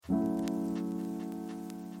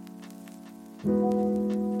Hello,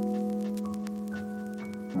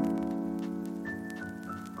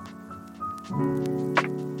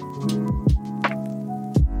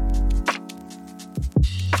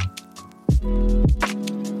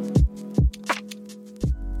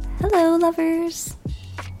 lovers.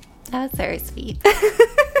 That was very sweet.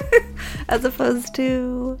 As opposed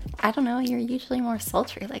to, I don't know, you're usually more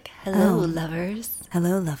sultry, like, hello, lovers.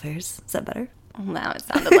 hello, lovers. Is that better? Now it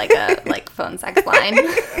sounded like a phone sex line.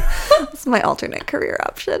 It's my alternate career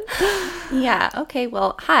option. Yeah, okay,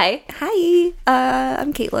 well, hi. Hi,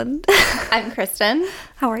 I'm Caitlin. I'm Kristen.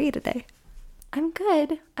 How are you today? I'm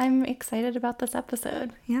good. I'm excited about this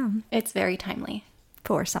episode. Yeah. It's very timely.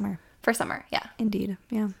 For summer. For summer, yeah. Indeed.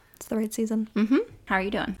 Yeah. It's the right season. Mm-hmm. How are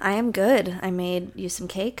you doing? I am good. I made you some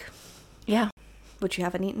cake, Yeah. which you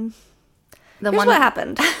haven't eaten. The Here's one what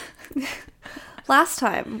happened. Last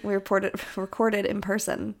time we recorded in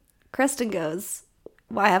person, Kristen goes,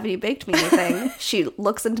 "Why haven't you baked me anything?" She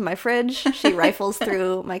looks into my fridge, she rifles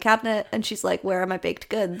through my cabinet, and she's like, "Where are my baked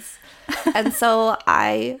goods?" And so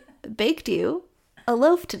I baked you a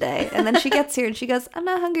loaf today. And then she gets here and she goes, "I'm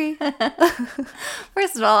not hungry."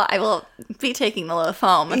 First of all, I will be taking the loaf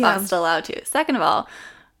home if Yeah. I'm still allowed to. Second of all,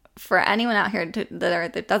 for anyone out here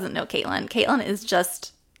that doesn't know Caitlin is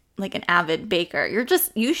just like an avid baker.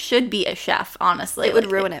 You should be a chef, honestly. It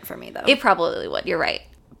would ruin it for me, though. It probably would. You're right.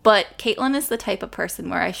 But Caitlin is the type of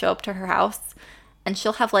person where I show up to her house and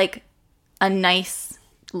she'll have like a nice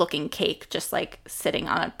looking cake just like sitting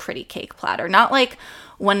on a pretty cake platter. Not like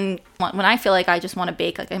when I feel like I just want to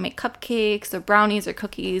bake, like I make cupcakes or brownies or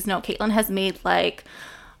cookies. No, Caitlin has made like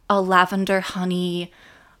a lavender honey,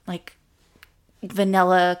 like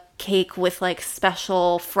vanilla cake with like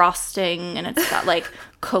special frosting, and it's got like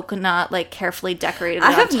coconut like carefully decorated. I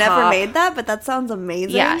on have never top. made that, but that sounds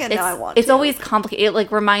amazing. Yeah, and now I want it's to. always complicated. It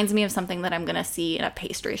like reminds me of something that I'm gonna see in a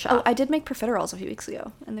pastry shop. Oh, I did make profiteroles a few weeks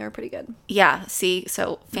ago, and they were pretty good. Yeah, see,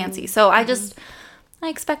 so fancy. So I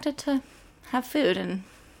expected to have food, and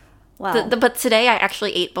Wow. but today I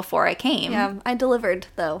actually ate before I came. Yeah, I delivered,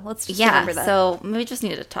 though. Let's just Yeah, remember that. so we just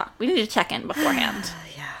needed to talk. We needed to check in beforehand.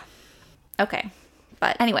 Yeah. Okay.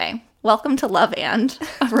 But anyway, welcome to Love and,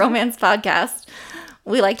 a romance podcast.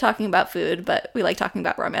 We like talking about food, but we like talking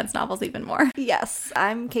about romance novels even more. Yes,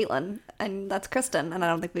 I'm Caitlin, and that's Kristen, and I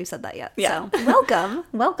don't think we've said that yet. Yeah. So, welcome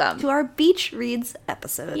Welcome. to our Beach Reads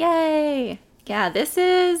episode. Yay! Yeah, this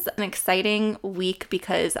is an exciting week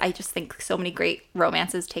because I just think so many great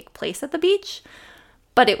romances take place at the beach.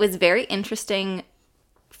 But it was very interesting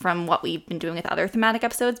from what we've been doing with other thematic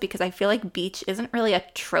episodes because I feel like beach isn't really a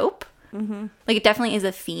trope. Mm-hmm. Like it definitely is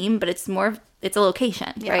a theme, but it's a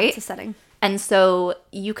location, Yeah, right? it's a setting. And so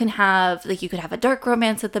you could have a dark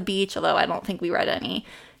romance at the beach, although I don't think we read any.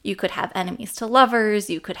 You could have enemies to lovers.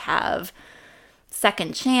 You could have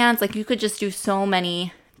second chance. Like you could just do so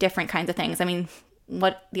many different kinds of things. I mean,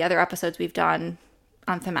 what the other episodes we've done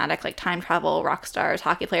on thematic, like time travel, rock stars,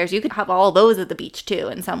 hockey players, you could have all those at the beach too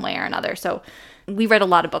in some way or another. So we read a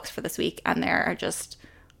lot of books for this week, and there are just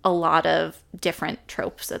a lot of different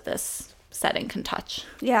tropes that this setting can touch.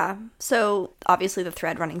 Yeah. So, obviously, the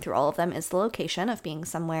thread running through all of them is the location of being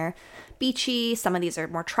somewhere beachy. Some of these are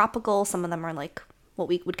more tropical. Some of them are like what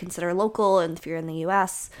we would consider local, and if you're in the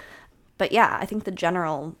US. But yeah, I think the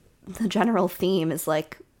general theme is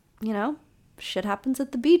like, you know, shit happens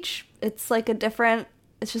at the beach. It's like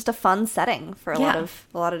it's just a fun setting for a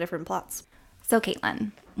lot of different plots. So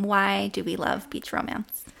Caitlin, why do we love beach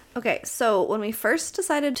romance? Okay, so when we first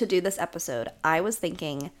decided to do this episode, I was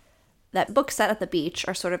thinking that books set at the beach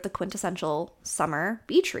are sort of the quintessential summer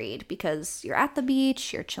beach read because you're at the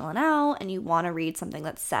beach, you're chilling out, and you want to read something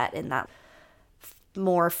that's set in that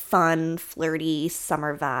more fun, flirty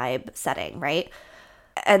summer vibe setting, right?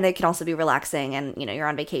 And they can also be relaxing and, you know, you're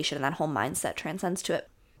on vacation and that whole mindset transcends to it.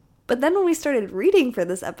 But then when we started reading for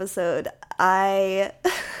this episode,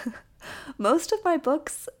 most of my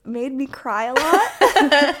books made me cry a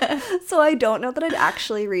lot. So I don't know that I'd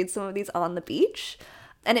actually read some of these on the beach.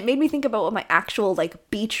 And it made me think about what my actual like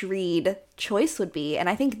beach read choice would be. And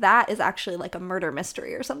I think that is actually like a murder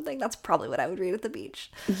mystery or something. That's probably what I would read at the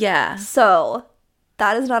beach. Yeah. So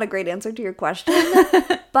that is not a great answer to your question.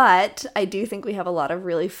 But I do think we have a lot of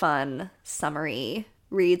really fun summery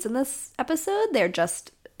reads in this episode.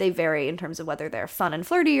 They vary in terms of whether they're fun and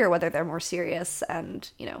flirty or whether they're more serious and,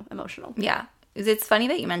 you know, emotional. Yeah. It's funny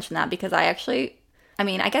that you mentioned that because I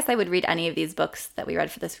guess I would read any of these books that we read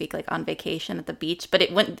for this week, like on vacation at the beach, but I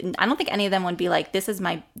don't think any of them would be like, this is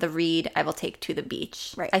the read I will take to the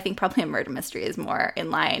beach. Right. I think probably a murder mystery is more in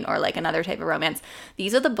line, or like another type of romance.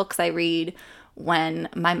 These are the books I read when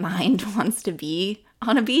my mind wants to be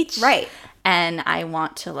on a beach. Right. And I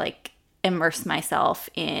want to like immerse myself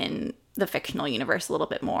in the fictional universe a little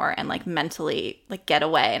bit more and like mentally like get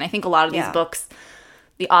away. And I think a lot of these books,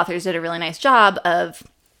 the authors did a really nice job of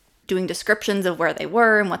doing descriptions of where they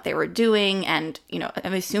were and what they were doing. And, you know, I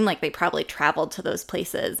assume like they probably traveled to those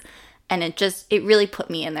places. And it really put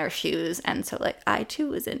me in their shoes. And so like I too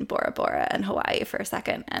was in Bora Bora and Hawaii for a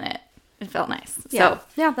second, and it felt nice. Yeah. So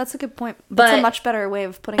yeah, that's a good point. That's a much better way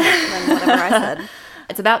of putting it than whatever I said.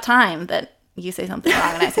 It's about time that you say something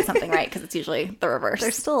wrong and I say something right, because it's usually the reverse.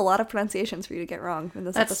 There's still a lot of pronunciations for you to get wrong in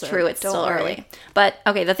this episode. That's true. It's Don't still worry. early. But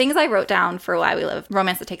okay, the things I wrote down for Why We Live: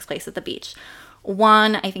 romance that takes place at the beach.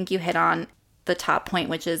 One, I think you hit on the top point,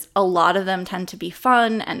 which is a lot of them tend to be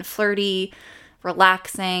fun and flirty,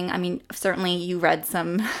 relaxing. I mean, certainly you read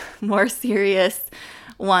some more serious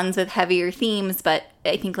ones with heavier themes, but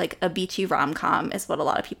I think like a beachy rom-com is what a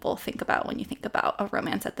lot of people think about when you think about a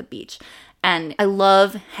romance at the beach. And I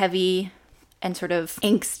love heavy and sort of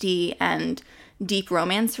angsty and deep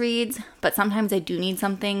romance reads, but sometimes I do need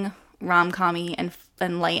something rom-com-y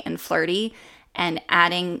and light and flirty, and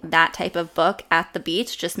adding that type of book at the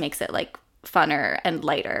beach just makes it like funner and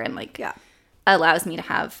lighter, and like allows me to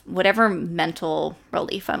have whatever mental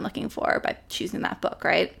relief I'm looking for by choosing that book,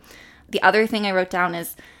 right? The other thing I wrote down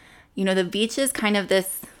is, you know, the beach is kind of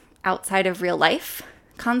this outside of real life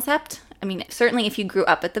concept. I mean, certainly if you grew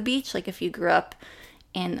up at the beach, like if you grew up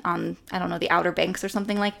on, I don't know, the Outer Banks or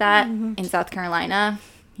something like that in South Carolina,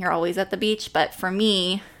 you're always at the beach. But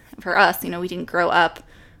for us, you know, we didn't grow up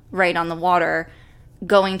right on the water.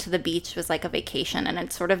 Going to the beach was like a vacation, and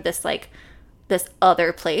it's sort of this like this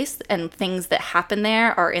other place, and things that happen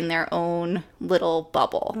there are in their own little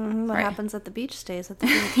bubble. What happens at the beach stays at the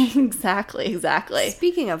beach. Exactly.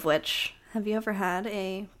 Speaking of which, have you ever had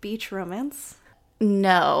a beach romance?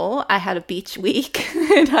 No, I had a beach week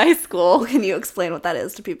in high school. Can you explain what that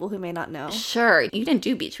is to people who may not know? Sure. You didn't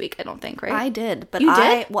do beach week, I don't think, right? I did, but You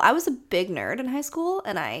did? Well, I was a big nerd in high school,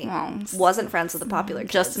 and I wasn't friends with the popular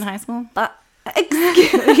kids. Just in high school? Yeah,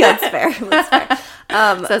 that's fair. That's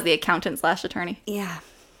fair. Says the accountant / attorney. Yeah,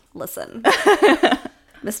 listen.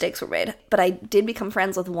 Mistakes were made. But I did become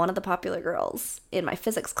friends with one of the popular girls in my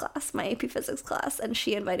physics class, my AP physics class, and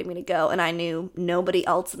she invited me to go, and I knew nobody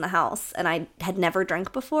else in the house, and I had never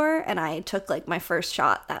drank before, and I took like my first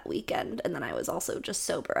shot that weekend, and then I was also just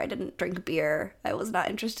sober. I didn't drink beer. I was not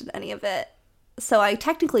interested in any of it. So I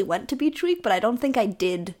technically went to Beach Week, but I don't think I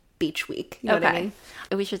did Beach Week. You know what I mean?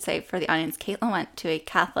 We should say for the audience, Caitlin went to a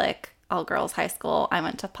Catholic all-girls high school. I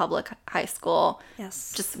went to public high school.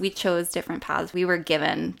 Yes. Just we chose different paths. We were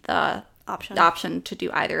given the option to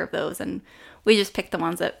do either of those, and we just picked the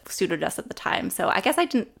ones that suited us at the time. So I guess I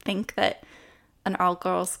didn't think that an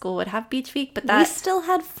all-girls school would have Beach Week, but we still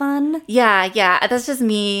had fun. Yeah. That's just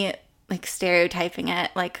me like stereotyping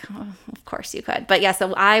it. Like, of course you could. But yeah,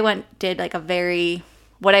 so I did like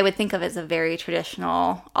what I would think of as a very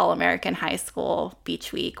traditional all-American high school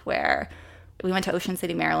beach week, where we went to Ocean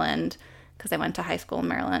City, Maryland, because I went to high school in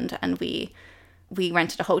Maryland, and we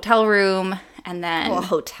rented a hotel room, and then... Well, a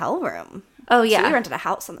hotel room? Oh, yeah. So we rented a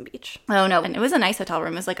house on the beach. Oh, no. And it was a nice hotel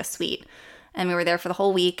room. It was like a suite. And we were there for the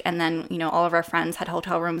whole week, and then, you know, all of our friends had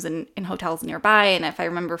hotel rooms in hotels nearby, and what I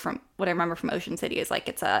remember from Ocean City is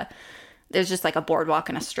like there's just like a boardwalk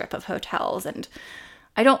and a strip of hotels, and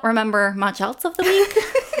I don't remember much else of the week.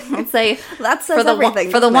 I'd say that says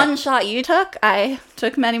everything. For the one shot you took, I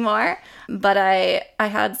took many more. But I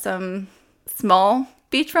had some small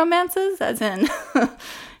beach romances, as in,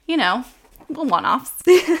 you know, one-offs.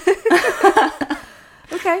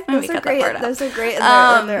 Okay, those are great. Those are great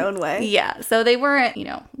in their own way. Yeah, so they weren't, you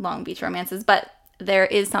know, long beach romances, but there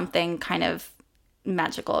is something kind of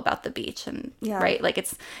magical about the beach, and right, like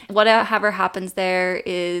it's whatever happens there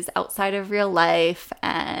is outside of real life,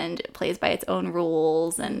 and it plays by its own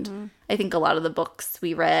rules, and I think a lot of the books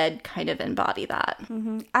we read kind of embody that.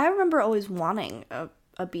 I remember always wanting a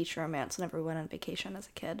beach romance whenever we went on vacation as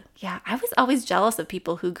a kid. Yeah, I was always jealous of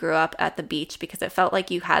people who grew up at the beach, because it felt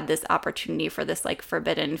like you had this opportunity for this like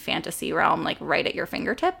forbidden fantasy realm like right at your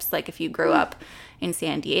fingertips. Like if you grew up in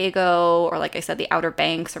San Diego, or like I said, the Outer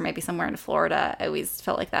Banks, or maybe somewhere in Florida, I always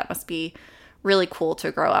felt like that must be really cool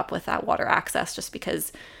to grow up with that water access, just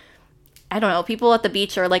because, I don't know, people at the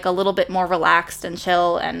beach are like a little bit more relaxed and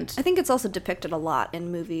chill. And I think it's also depicted a lot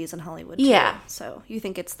in movies and Hollywood too. Yeah. So you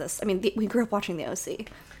think it's this, I mean, we grew up watching The OC.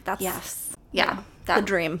 That's Yeah. the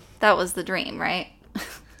dream. That was the dream, right?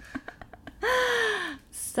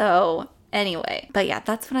 So anyway, but yeah,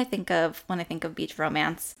 that's what I think of when I think of beach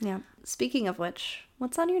romance. Yeah. Speaking of which,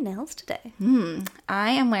 what's on your nails today? I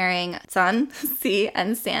am wearing sun, sea,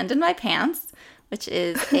 and sand in my pants, which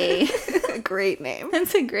is a Great name.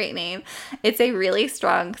 it's a great name. It's a really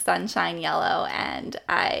strong sunshine yellow, and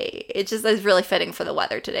it just is really fitting for the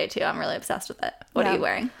weather today too. I'm really obsessed with it. What are you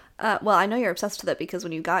wearing? Well, I know you're obsessed with it because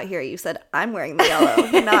when you got here, you said, I'm wearing the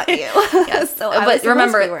yellow, not you. Yes. So I was but supposed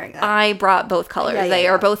remember, to be wearing that. I brought both colors. They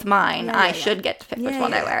are both mine. I should get to pick which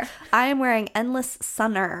one I wear. I am wearing Endless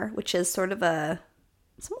Sunner, which is sort of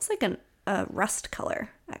it's almost like a rust color,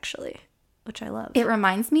 actually, which I love. It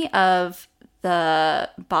reminds me of the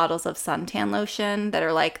bottles of suntan lotion that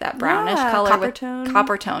are like that brownish color copper with tone.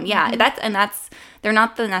 copper tone. Yeah, that's they're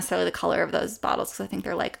not necessarily the color of those bottles because I think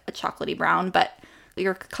they're like a chocolatey brown, but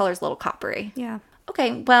your color's a little coppery. Yeah.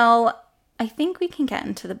 Okay, well, I think we can get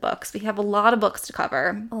into the books. We have a lot of books to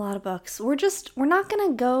cover. A lot of books. We're not going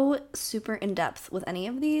to go super in depth with any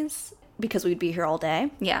of these because we'd be here all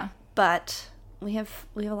day. Yeah. But we have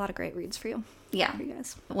a lot of great reads for you. Yeah. For you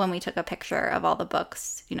guys. When we took a picture of all the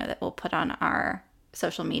books, that we'll put on our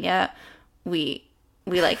social media, we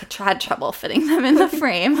like had trouble fitting them in the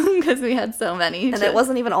frame because we had so many. And it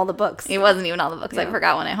wasn't even all the books. It wasn't even all the books. Yeah. I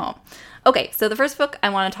forgot one at home. Okay, so the first book I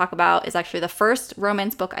want to talk about is actually the first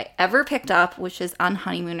romance book I ever picked up, which is On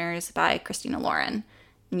Honeymooners by Christina Lauren.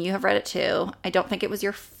 And you have read it too. I don't think it was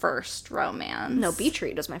your first romance. No, Beach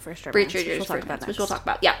Read was my first romance. Beach Read was which we'll talk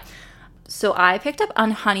about. Yeah. So I picked up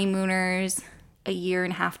On Honeymooners a year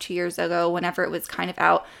and a half, 2 years ago, whenever it was kind of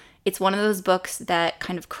out. It's one of those books that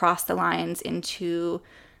kind of crossed the lines into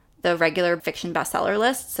the regular fiction bestseller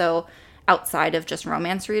list, so outside of just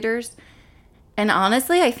romance readers. And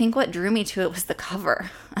honestly, I think what drew me to it was the cover.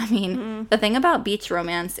 I mean, the thing about beach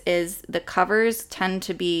romance is the covers tend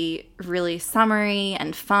to be really summery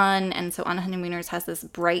and fun. And so On Honeymooners has this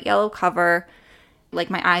bright yellow cover. Like,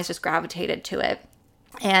 my eyes just gravitated to it.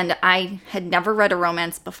 And I had never read a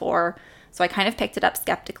romance before, so I kind of picked it up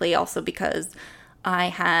skeptically also because I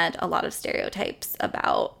had a lot of stereotypes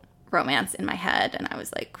about romance in my head. And I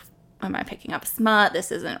was like, am I picking up smut?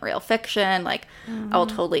 This isn't real fiction. Like, I will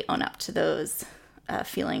totally own up to those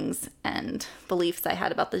feelings and beliefs I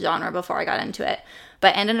had about the genre before I got into it.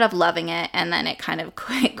 But I ended up loving it, and then it kind of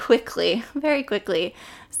very quickly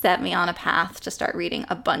set me on a path to start reading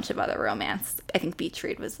a bunch of other romance. I think Beach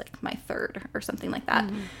Read was like my third or something like that.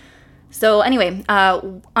 So anyway,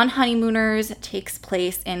 On Honeymooners takes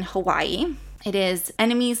place in Hawaii. It is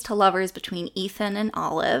enemies to lovers between Ethan and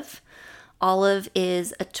Olive. Olive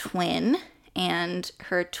is a twin, and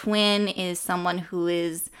her twin is someone who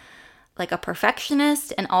is like a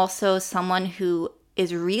perfectionist and also someone who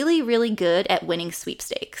is really, really good at winning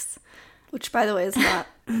sweepstakes. Which, by the way, is not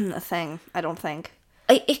a thing, I don't think.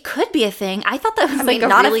 It could be a thing. I thought that was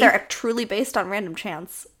not if they're truly based on random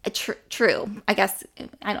chance. True. I guess,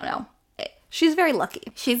 I don't know. She's very lucky.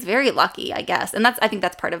 She's very lucky, I guess. And I think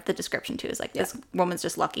that's part of the description too, is like this woman's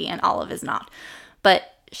just lucky and Olive is not. But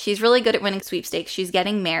she's really good at winning sweepstakes. She's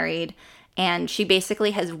getting married, and she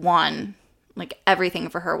basically has won like everything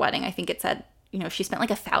for her wedding. I think it said, she spent like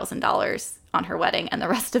 $1,000 on her wedding, and the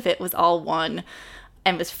rest of it was all won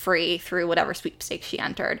and was free through whatever sweepstakes she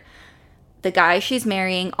entered. The guy she's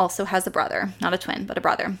marrying also has a brother, not a twin, but a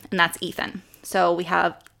brother, and that's Ethan. So we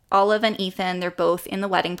have Olive and Ethan. They're both in the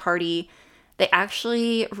wedding party. They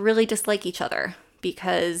actually really dislike each other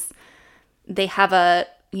because they have a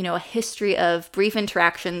history of brief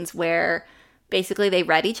interactions where basically they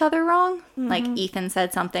read each other wrong. Mm-hmm. Like, Ethan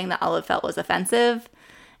said something that Olive felt was offensive,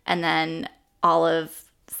 and then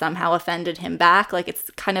Olive somehow offended him back. Like, it's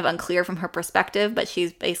kind of unclear from her perspective, but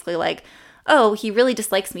she's basically like, oh, he really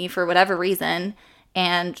dislikes me for whatever reason,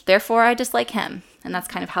 and therefore I dislike him. And that's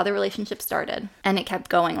kind of how the relationship started. And it kept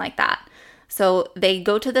going like that. So they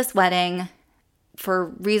go to this wedding for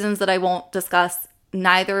reasons that I won't discuss.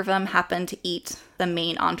 Neither of them happen to eat the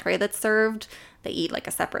main entree that's served. They eat like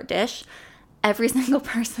a separate dish. Every single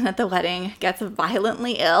person at the wedding gets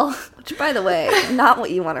violently ill. Which, by the way, not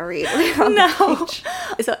what you want to read. No.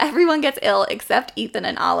 So everyone gets ill except Ethan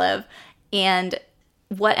and Olive. And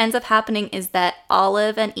what ends up happening is that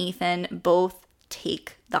Olive and Ethan both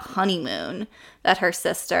take the honeymoon that her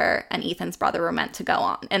sister and Ethan's brother were meant to go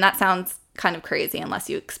on. And that sounds kind of crazy unless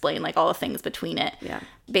you explain like all the things between it. Yeah.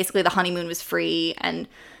 Basically, the honeymoon was free and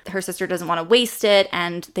her sister doesn't want to waste it,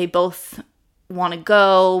 and they both want to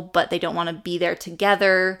go, but they don't want to be there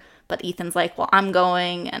together. But Ethan's like, well, I'm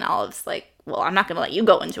going, and Olive's like, well, I'm not going to let you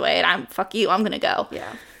go enjoy it. Fuck you, I'm going to go.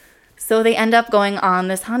 Yeah. So they end up going on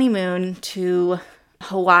this honeymoon to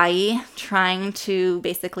Hawaii, trying to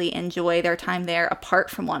basically enjoy their time there apart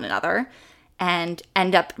from one another, and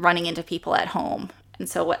end up running into people at home. And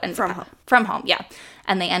so what ends from home. From home, yeah.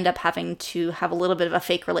 And they end up having to have a little bit of a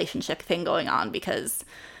fake relationship thing going on because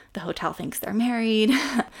the hotel thinks they're married.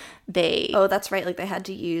 Oh, that's right. Like they had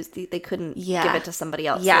to use they couldn't give it to somebody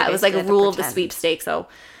else. Yeah, so it was like a basically had to rule of the pretend. sweepstakes. So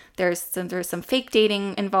there's some fake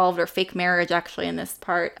dating involved, or fake marriage actually in this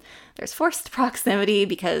part. There's forced proximity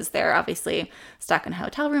because they're obviously stuck in a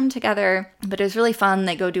hotel room together. But it was really fun.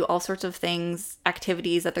 They go do all sorts of things,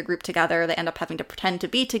 activities that they're grouped together. They end up having to pretend to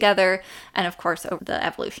be together. And of course, over the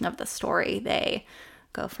evolution of the story, they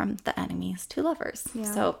go from the enemies to lovers.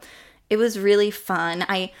 Yeah. So it was really fun.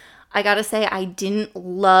 I gotta say, I didn't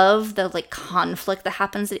love the like conflict that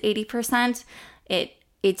happens at 80%. It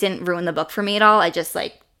didn't ruin the book for me at all. I just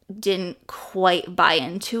like didn't quite buy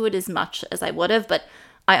into it as much as I would have, but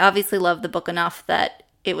I obviously loved the book enough that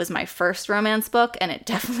it was my first romance book, and it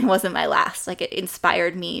definitely wasn't my last. Like, it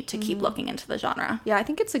inspired me to keep looking into the genre. Yeah, I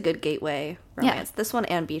think it's a good gateway romance. This one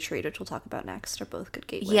and Beach Read, which we'll talk about next, are both good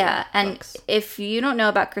gateway and books. if you don't know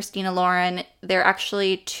about Christina Lauren, they're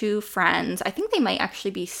actually two friends. I think they might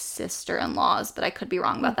actually be sister-in-laws, but I could be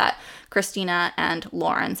wrong about that. Christina and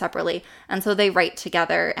Lauren separately. And so they write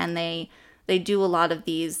together, and they do a lot of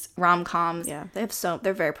these rom-coms. Yeah,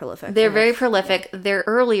 they're very prolific. They're very prolific. Yeah. Their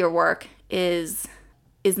earlier work is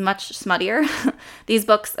much smuttier. These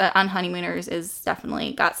books on Honeymooners is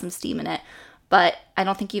definitely got some steam in it. But I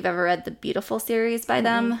don't think you've ever read the Beautiful series by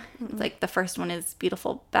them. It's like the first one is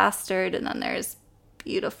Beautiful Bastard, and then there's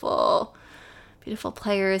Beautiful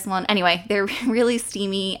Players one. Anyway, they're really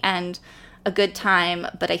steamy and a good time,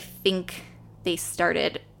 but I think they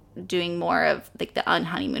started doing more of like the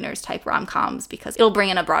Un-Honeymooners type rom-coms because it'll bring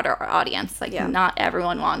in a broader audience. Like not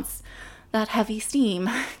everyone wants that heavy steam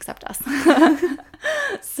except us.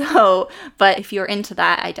 So, but if you're into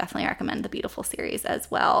that, I definitely recommend the Beautiful series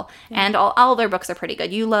as well. Yeah. And all their books are pretty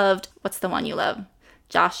good. You loved, what's the one you love?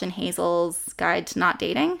 Josh and Hazel's Guide to Not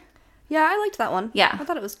Dating? Yeah, I liked that one. Yeah. I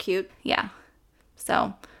thought it was cute. Yeah.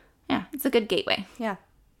 So, yeah, it's a good gateway. Yeah.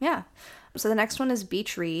 Yeah. So the next one is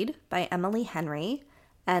Beach Read by Emily Henry.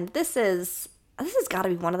 And this has got to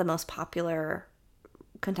be one of the most popular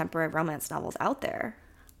contemporary romance novels out there.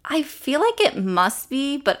 I feel like it must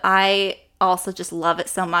be, but I also just love it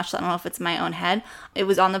so much. I don't know if it's my own head. It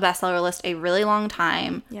was on the bestseller list a really long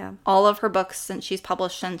time. Yeah. All of her books since she's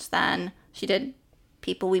published since then. She did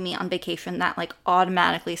People We Meet on Vacation. That like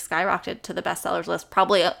automatically skyrocketed to the bestsellers list,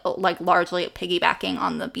 probably like largely piggybacking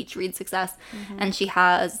on the Beach Read success. Mm-hmm. And she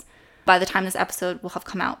has, by the time this episode will have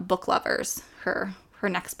come out, Book Lovers. Her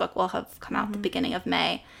next book will have come out the beginning of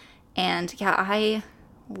May. And yeah, I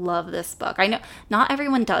love this book. I know not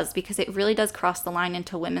everyone does because it really does cross the line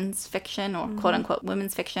into women's fiction or quote unquote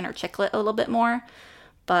women's fiction or chick lit a little bit more.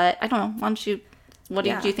 But I don't know. What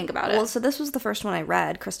did you think about it? Well, so this was the first one I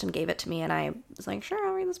read. Kristen gave it to me and I was like, sure,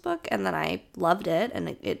 I'll read this book. And then I loved it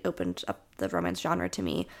and it opened up the romance genre to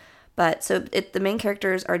me. But so the main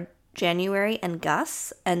characters are January and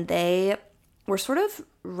Gus, and they were sort of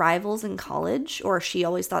rivals in college, or she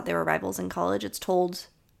always thought they were rivals in college. I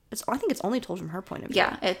think it's only told from her point of view.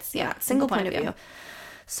 Yeah, it's single point of view.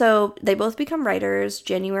 So they both become writers.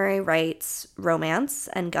 January writes romance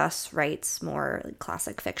and Gus writes more like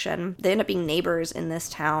classic fiction. They end up being neighbors in this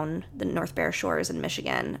town, the North Bear Shores in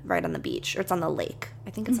Michigan, right on the beach. Or it's on the lake.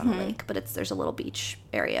 I think it's on the lake, but there's a little beach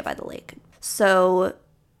area by the lake. So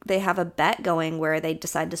they have a bet going where they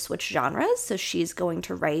decide to switch genres. So she's going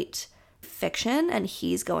to write fiction and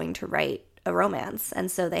he's going to write a romance. And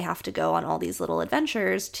so they have to go on all these little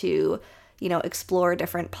adventures to, explore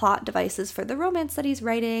different plot devices for the romance that he's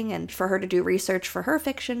writing and for her to do research for her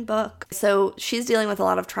fiction book. So she's dealing with a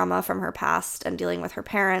lot of trauma from her past and dealing with her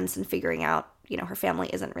parents and figuring out, her family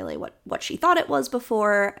isn't really what she thought it was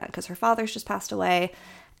before because her father's just passed away.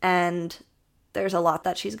 And there's a lot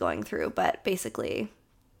that she's going through, but basically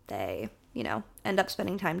they, end up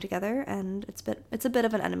spending time together, and it's a bit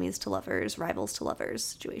of an enemies to lovers, rivals to lovers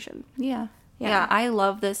situation. Yeah, I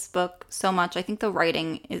love this book so much. I think the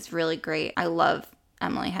writing is really great. I love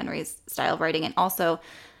Emily Henry's style of writing, and also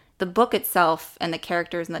the book itself and the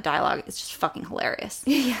characters and the dialogue is just fucking hilarious.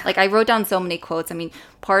 Yeah. Like, I wrote down so many quotes. I mean,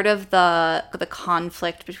 part of the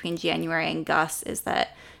conflict between January and Gus is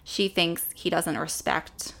that she thinks he doesn't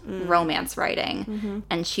respect romance writing,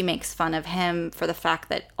 and she makes fun of him for the fact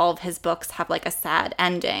that all of his books have like a sad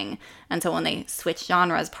ending. And so when they switch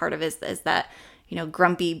genres, part of it is that,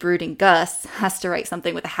 grumpy, brooding Gus has to write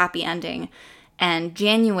something with a happy ending. And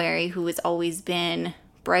January, who has always been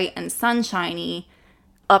bright and sunshiny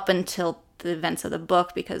up until the events of the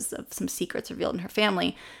book because of some secrets revealed in her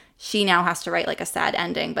family, she now has to write like a sad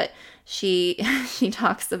ending. But she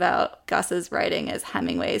talks about Gus's writing as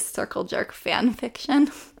Hemingway's circle jerk fan fiction,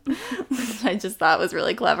 which I just thought was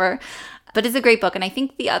really clever. But it's a great book. And I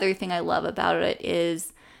think the other thing I love about it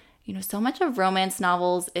is so much of romance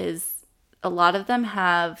novels is, a lot of them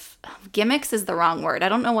have, gimmicks is the wrong word. I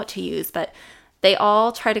don't know what to use, but they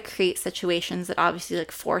all try to create situations that obviously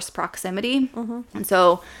like force proximity. And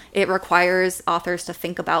so it requires authors to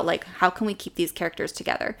think about like, how can we keep these characters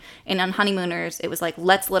together? And on Honeymooners, it was like,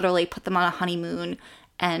 let's literally put them on a honeymoon.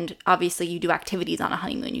 And obviously you do activities on a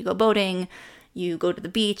honeymoon. You go boating, you go to the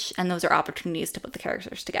beach, and those are opportunities to put the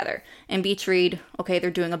characters together. In Beach Read, okay, they're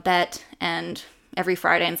doing a bet, and every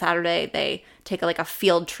Friday and Saturday they take like a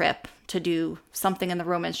field trip to do something in the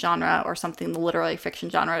romance genre or something in the literary fiction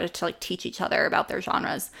genre to like teach each other about their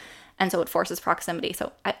genres. And so it forces proximity.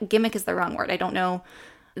 So gimmick is the wrong word. I don't know.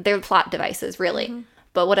 They're plot devices, really.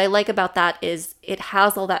 But what I like about that is it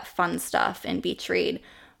has all that fun stuff in Beach Read,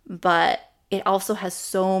 but it also has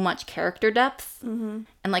so much character depth. And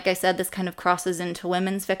like I said, this kind of crosses into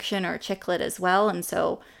women's fiction or chick lit as well. And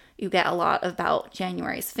so you get a lot about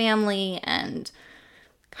January's family and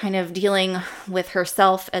kind of dealing with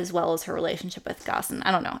herself as well as her relationship with Gus. And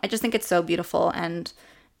I don't know. I just think it's so beautiful, and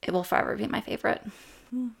it will forever be my favorite.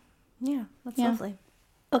 Yeah, that's lovely.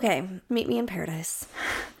 Okay, Meet Me in Paradise.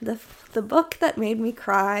 The book that made me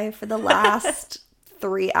cry for the last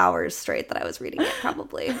 3 hours straight that I was reading it,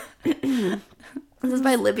 probably. This is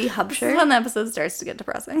by Libby Hubsher. This is when the episode starts to get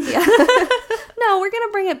depressing. Yeah. No, we're going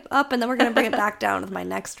to bring it up, and then we're going to bring it back down with my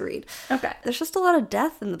next read. Okay. There's just a lot of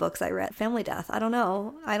death in the books I read. Family death. I don't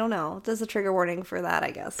know. There's a trigger warning for that, I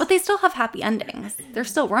guess. But they still have happy endings. They're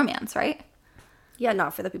still romance, right? Yeah,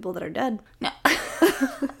 not for the people that are dead. No.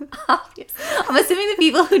 Obvious. I'm assuming the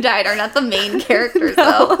people who died are not the main characters,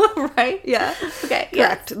 though, right? Yeah. Okay.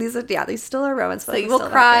 Correct. Yes. These still are romance. So you will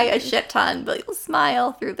cry a shit ton, but you'll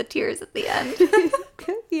smile through the tears at the end.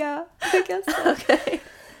 Yeah, I guess so. Okay.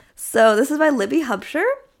 So this is by Libby Hubsher,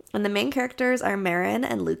 and the main characters are Marin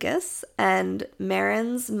and Lucas. And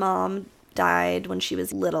Marin's mom died when she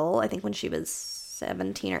was little, I think when she was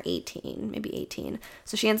 17 or 18, maybe 18.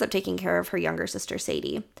 So she ends up taking care of her younger sister,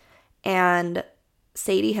 Sadie. And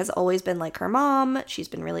Sadie has always been like her mom. She's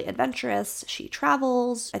been really adventurous. She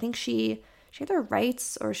travels. I think she either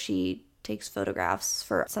writes or she takes photographs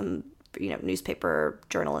for some, newspaper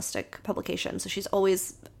journalistic publication. So she's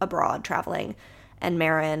always abroad traveling. And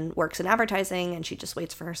Marin works in advertising, and she just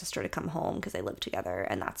waits for her sister to come home because they live together,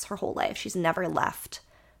 and that's her whole life. She's never left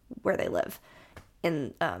where they live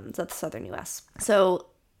in the southern U.S. So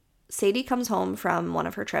Sadie comes home from one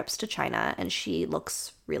of her trips to China, and she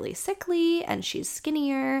looks really sickly, and she's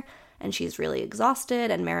skinnier, and she's really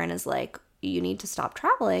exhausted, and Marin is like, you need to stop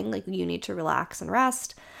traveling, like, you need to relax and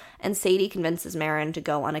rest. And Sadie convinces Marin to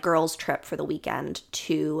go on a girls' trip for the weekend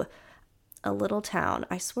to a little town.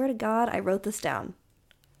 I swear to God, I wrote this down.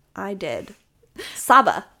 I did.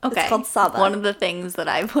 Saba. Okay. It's called Saba. One of the things that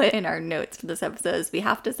I put in our notes for this episode is we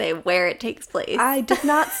have to say where it takes place. I did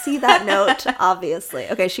not see that note, obviously.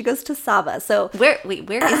 Okay, she goes to Saba. So where is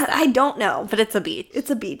that? I don't know. But it's a beach. It's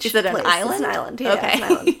a beach. Is it an place. island? It's an island. Yeah, Okay. it's an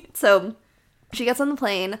island. So she gets on the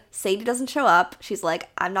plane. Sadie doesn't show up. She's like,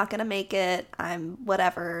 I'm not going to make it. I'm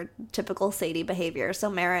whatever. Typical Sadie behavior. So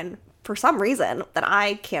Marin, for some reason that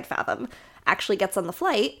I can't fathom, actually gets on the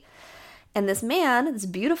flight. And this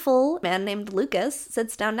beautiful man named Lucas,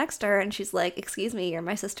 sits down next to her, and she's like, excuse me, you're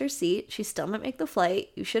my sister's seat. She still might make the flight.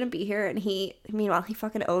 You shouldn't be here. And meanwhile, he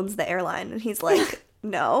fucking owns the airline. And he's like,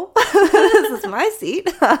 no, this is my seat.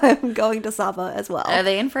 I'm going to Saba as well. Are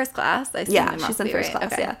they in first class? I assume Yeah, they must she's in be, first right?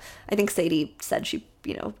 class, Okay. yeah. I think Sadie said she,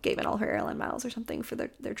 gave in all her airline miles or something for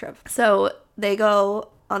their trip. So they go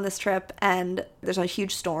on this trip, and there's a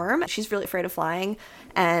huge storm. She's really afraid of flying,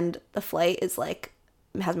 and the flight is like,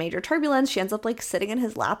 has major turbulence. She ends up like sitting in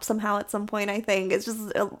his lap somehow at some point, I think. It's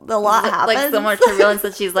just a lot happens. Like so much turbulence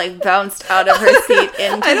that she's like bounced out of her seat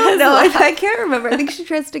into I don't his know. lap. I can't remember. I think she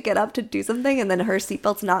tries to get up to do something, and then her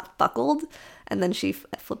seatbelt's not buckled, and then she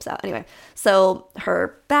flips out. Anyway, so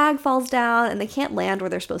her bag falls down, and they can't land where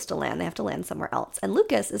they're supposed to land. They have to land somewhere else. And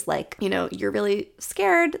Lucas is like, you're really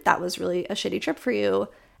scared. That was really a shitty trip for you,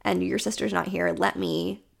 and your sister's not here. Let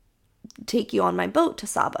me take you on my boat to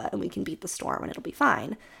Saba, and we can beat the storm, and it'll be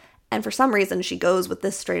fine. And for some reason, she goes with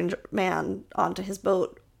this strange man onto his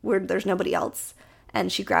boat where there's nobody else.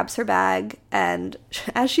 And she grabs her bag, and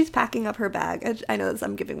as she's packing up her bag, I know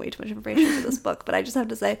I'm giving way too much information for this book, but I just have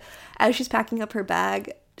to say, as she's packing up her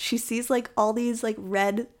bag, she sees like all these like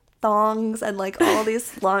red thongs and like all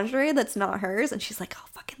this lingerie that's not hers, and she's like, oh,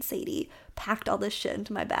 fucking Sadie packed all this shit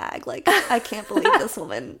into my bag. Like, I can't believe this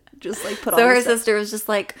woman just like put all So her this stuff. sister was just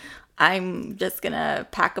like, I'm just gonna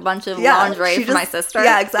pack a bunch of lingerie for my sister.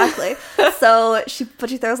 Yeah, exactly. So she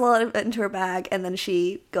throws a lot of it into her bag, and then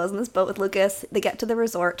she goes on this boat with Lucas. They get to the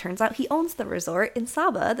resort. Turns out he owns the resort in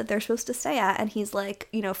Saba that they're supposed to stay at, and he's like,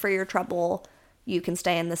 for your trouble, you can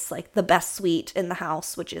stay in this, like, the best suite in the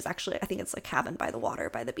house, which is actually, I think it's a cabin by the water,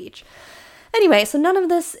 by the beach. Anyway, so none of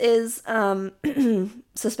this is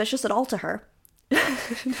suspicious at all to her.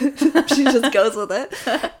 She just goes with it.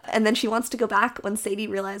 And then she wants to go back when Sadie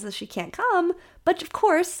realizes she can't come. But of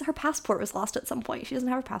course, her passport was lost at some point. She doesn't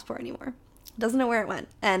have her passport anymore. Doesn't know where it went.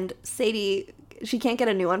 And Sadie, she can't get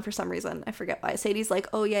a new one for some reason. I forget why. Sadie's like,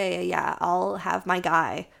 oh, yeah. I'll have my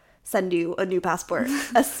guy send you a new passport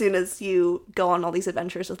as soon as you go on all these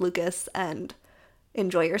adventures with Lucas and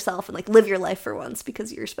enjoy yourself and, like, live your life for once,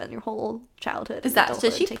 because you spent your whole childhood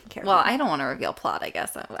taking care of well, I don't want to reveal plot, I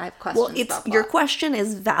guess. I have questions about plot. Your question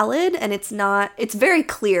is valid, and it's very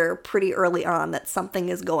clear pretty early on that something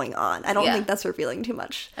is going on. I don't think that's revealing too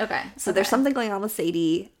much. Okay. So there's something going on with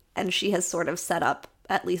Sadie, and she has sort of set up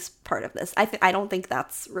at least part of this. I don't think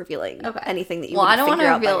that's revealing anything that you I don't want to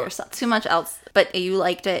reveal too much else, but you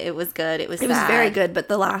liked it. It was good. It was very good, but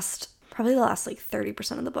probably the last, like,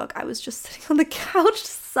 30% of the book, I was just sitting on the couch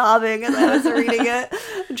sobbing as I was reading it.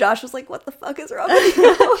 Josh was like, what the fuck is wrong with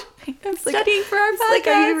you? I'm studying for our podcast. Like,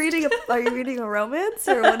 are you reading a romance,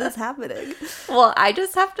 or what is happening? Well, I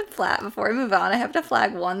just have to before we move on, I have to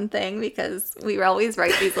flag one thing, because we always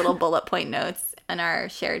write these little bullet point notes in our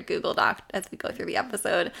shared Google Doc as we go through the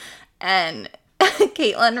episode. And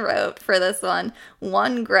Caitlin wrote for this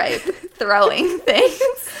one gripe, throwing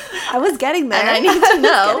things. I was getting there. And I need to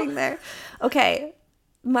know. Getting there. Okay.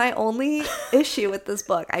 My only issue with this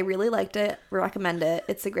book, I really liked it, recommend it.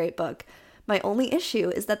 It's a great book. My only issue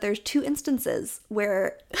is that there's 2 instances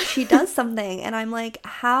where she does something and I'm like,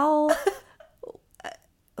 how...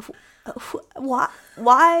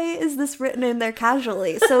 Why is this written in there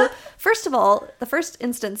casually? So, first of all, the first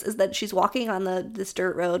instance is that she's walking on this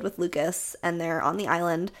dirt road with Lucas, and they're on the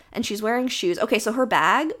island, and she's wearing shoes. Okay, so her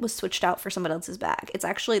bag was switched out for someone else's bag. It's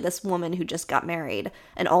actually this woman who just got married,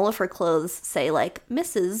 and all of her clothes say, like,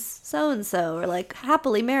 Mrs. So-and-so, or, like,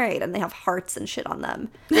 happily married, and they have hearts and shit on them.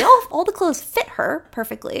 All the clothes fit her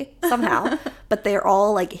perfectly, somehow, but they're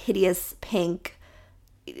all, like, hideous pink,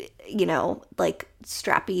 like,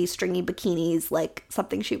 strappy, stringy bikinis, like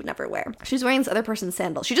something she would never wear. She's wearing this other person's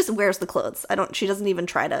sandals. She just wears the clothes. She doesn't even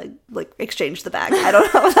try to, like, exchange the bag. I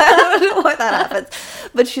don't know why that happens.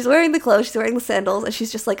 But she's wearing the clothes, she's wearing the sandals, and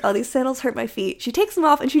she's just like, oh, these sandals hurt my feet. She takes them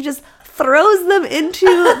off and she just throws them into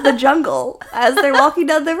the jungle as they're walking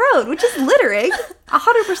down the road, which is littering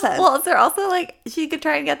 100%. Well, is there also, like, she could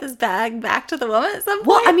try and get this bag back to the woman at some point?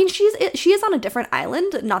 Well, I mean, she is on a different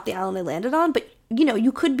island, not the island they landed on, but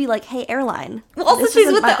you could be like, hey, airline. Well, also,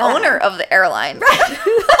 she's with the owner of the airline. Right.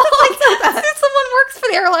 Someone works for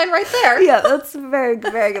the airline right there. Yeah, that's a very,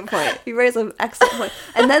 very good point. You raise an excellent point.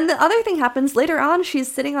 And then the other thing happens later on.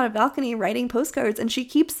 She's sitting on a balcony writing postcards, and she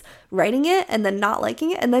keeps writing it and then not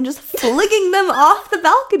liking it and then just flinging them off the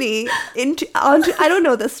balcony onto, I don't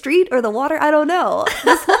know, the street or the water. I don't know.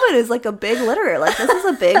 This woman is like a big litterer. Like, this is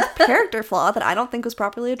a big character flaw that I don't think was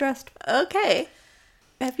properly addressed. Okay.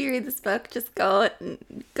 If you read this book, just go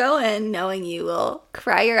in knowing you will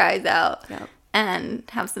cry your eyes out and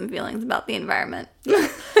have some feelings about the environment.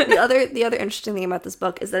 The other interesting thing about this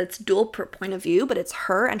book is that it's dual point of view, but it's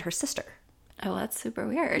her and her sister. Oh, that's super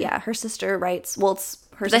weird. Yeah, her sister writes. Well, it's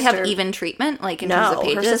her. Do they have even treatment, like in terms of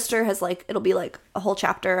pages? Her sister has, like, it'll be like a whole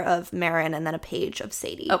chapter of Marin and then a page of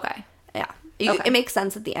Sadie. Okay. Yeah, it makes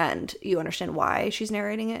sense at the end. You understand why she's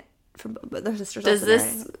narrating it. Their sisters. Does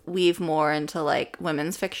this weave more into, like,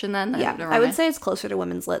 women's fiction then? Yeah, I would say it's closer to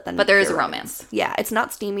women's lit than. But there is a romance. Yeah, it's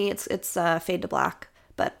not steamy. It's fade to black.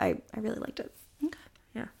 But I really liked it. Okay.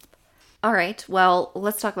 Yeah. All right. Well,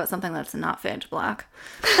 let's talk about something that's not fade to black.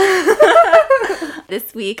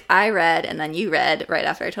 This week I read, and then you read right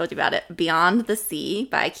after I told you about it, Beyond the Sea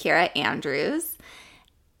by Kira Andrews.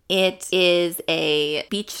 It is a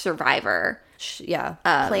beach survivor. Yeah,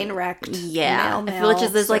 plane wrecked. Yeah, which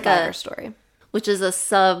is like a story, which is a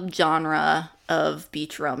subgenre of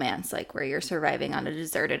beach romance, like where you're surviving on a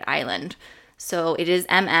deserted island. So it is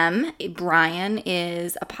Brian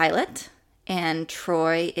is a pilot, and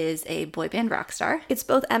Troy is a boy band rock star. It's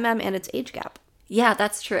both and its age gap. Yeah,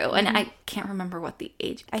 that's true. And I can't remember what the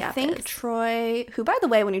age gap is. I think Troy, who, by the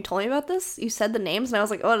way, when you told me about this, you said the names, and I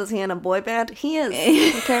was like, oh, is he in a boy band? He is.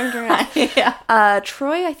 The character is. Yeah.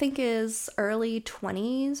 Troy, I think, is early to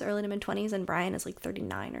mid-20s, and Brian is like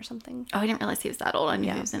 39 or something. Oh, I didn't realize he was that old. I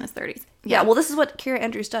knew he was in his 30s. Yeah, well, this is what Kira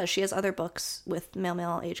Andrews does. She has other books with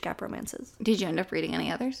male-male age gap romances. Did you end up reading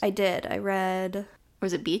any others? I did. I read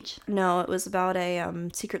was it Beach? No, it was about a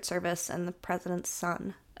Secret Service and the president's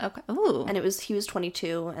son. Okay. Ooh. And he was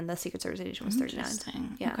 22 and the Secret Service agent was 39.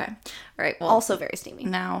 Interesting. Yeah. Okay. All right. Well, Also very steamy.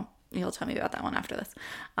 now you'll tell me about that one after this,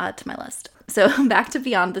 to my list. So back to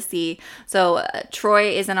Beyond the Sea. So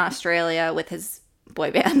Troy is in Australia with his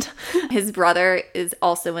boy band. His brother is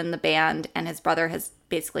also in the band, and his brother has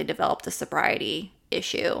basically developed a sobriety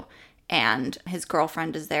issue, and his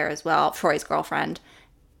girlfriend is there as well, Troy's girlfriend,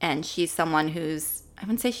 and she's someone who's, I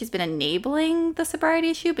wouldn't say she's been enabling the sobriety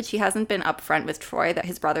issue, but she hasn't been upfront with Troy that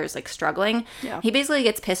his brother is like struggling. Yeah. He basically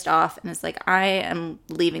gets pissed off and is like, I am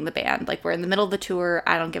leaving the band. Like, we're in the middle of the tour.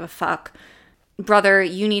 I don't give a fuck. Brother,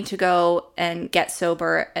 you need to go and get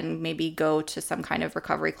sober and maybe go to some kind of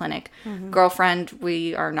recovery clinic. Girlfriend,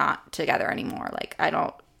 we are not together anymore. Like, I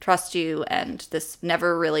don't trust you. And this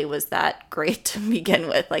never really was that great to begin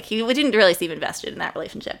with. Like, he didn't really seem invested in that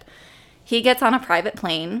relationship. He gets on a private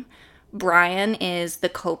plane. Brian is the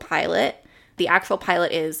co-pilot. The actual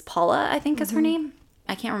pilot is Paula, I think is her name.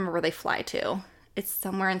 I can't remember where they fly to. It's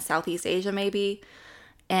somewhere in Southeast Asia, maybe.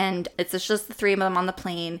 And it's just the three of them on the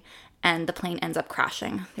plane, and the plane ends up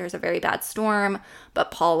crashing. There's a very bad storm,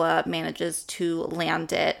 but Paula manages to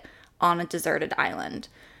land it on a deserted island.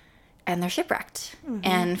 And they're shipwrecked.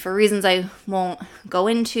 And for reasons I won't go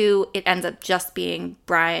into, it ends up just being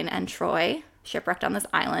Brian and Troy shipwrecked on this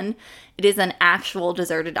island. It is an actual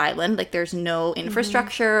deserted island. Like, there's no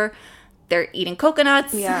infrastructure. They're eating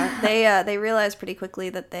coconuts. Yeah, they realized pretty quickly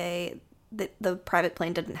that the private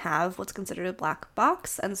plane didn't have what's considered a black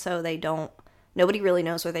box, and so nobody really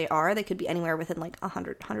knows where they are. They could be anywhere within like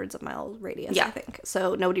hundreds of mile radius, I think.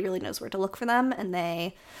 So nobody really knows where to look for them, and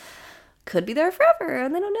they could be there forever,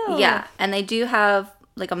 and they don't know. Yeah, and they do have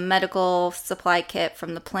like a medical supply kit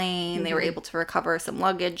from the plane. They were able to recover some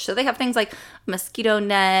luggage. So they have things like a mosquito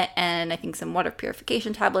net and I think some water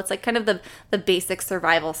purification tablets, like kind of the basic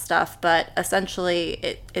survival stuff. But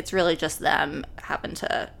essentially it's really just them having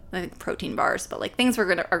to, I think, protein bars, but like things are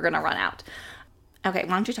gonna run out. Okay,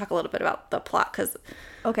 why don't you talk a little bit about the plot?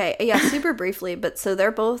 Okay, yeah, super briefly. But so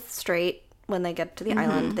they're both straight when they get to the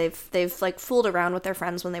island. They've like fooled around with their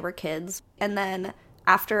friends when they were kids, and then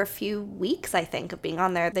after a few weeks, I think, of being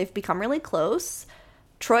on there, they've become really close.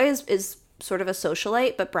 Troy is sort of a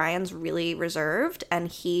socialite, but Brian's really reserved, and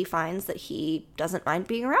he finds that he doesn't mind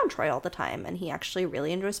being around Troy all the time, and he actually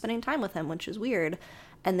really enjoys spending time with him, which is weird.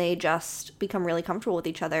 And they just become really comfortable with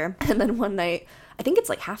each other. And then one night, I think it's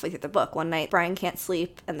like halfway through the book, one night Brian can't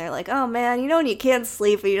sleep, and they're like, oh man, you know when you can't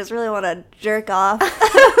sleep but you just really want to jerk off?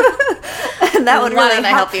 And that would really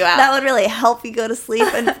help you out. That would really help you go to sleep.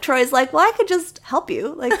 And Troy's like, well, I could just help you,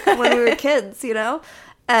 like when we were kids, you know?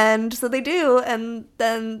 And so they do, and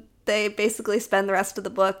then they basically spend the rest of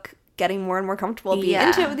the book getting more and more comfortable being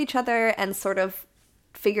into it with each other and sort of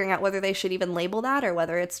figuring out whether they should even label that or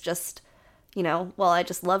whether it's just, you know, well, I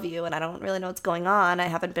just love you and I don't really know what's going on. I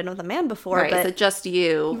haven't been with a man before. Right, but is it just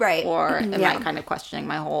you? Right. Or am I kind of questioning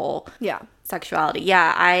my whole sexuality?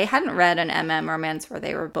 Yeah, I hadn't read an MM romance where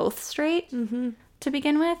they were both straight to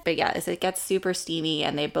begin with. But yeah, as it gets super steamy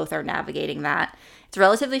and they both are navigating that. It's a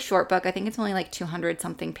relatively short book. I think it's only like 200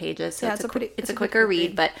 something pages. So it's a quicker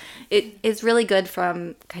read, but it is really good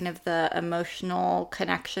from kind of the emotional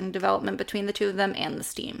connection development between the two of them and the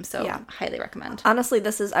steam. So highly recommend. Honestly,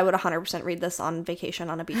 I would 100% read this on vacation,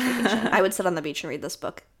 on a beach vacation. I would sit on the beach and read this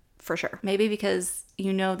book for sure. Maybe because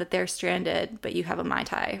you know that they're stranded, but you have a Mai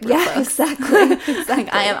Tai. Exactly.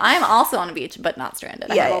 Like, I am also on a beach, but not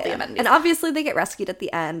stranded. I have all the amenities. And obviously they get rescued at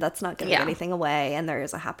the end. That's not giving anything away, and there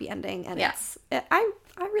is a happy ending. And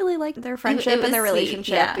I really like their friendship and their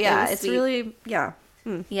relationship. It's sweet. Really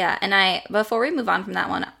Yeah, and before we move on from that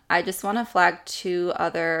one, I just want to flag two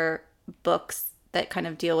other books that kind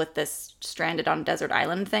of deal with this stranded on a desert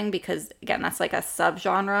island thing, because again, that's like a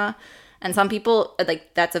subgenre. And some people,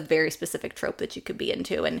 like, that's a very specific trope that you could be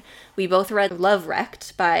into. And we both read Love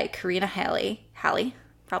Wrecked by Karina Halle.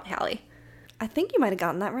 Probably Halle. I think you might have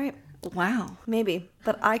gotten that right. Wow. Maybe,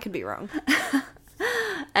 but I could be wrong.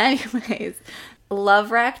 Anyways,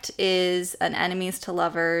 Love Wrecked is an enemies to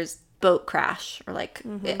lovers boat crash, or like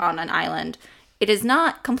on an island. It is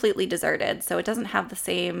not completely deserted, so it doesn't have the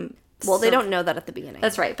same... Well, they don't know that at the beginning.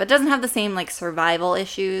 That's right, but it doesn't have the same like survival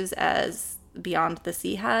issues as Beyond the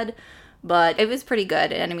Sea had. But it was pretty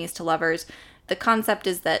good, enemies to lovers. The concept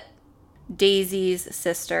is that Daisy's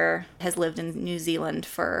sister has lived in New Zealand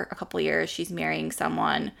for a couple years. She's marrying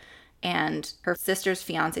someone, and her sister's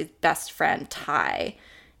fiance's best friend, Ty,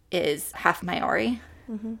 is half Maori.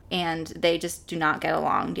 And they just do not get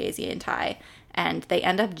along, Daisy and Ty. And they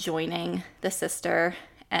end up joining the sister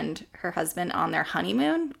and her husband on their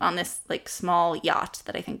honeymoon on this like small yacht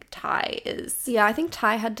that I think Ty is. Yeah, I think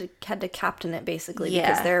Ty had to captain it basically Yeah.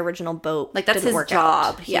 because their original boat Like, that's didn't his work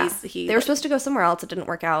job. out. Yeah, He- they were supposed to go somewhere else. It didn't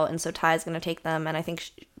work out, and so Ty's going to take them. And I think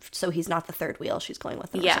so he's not the third wheel. She's going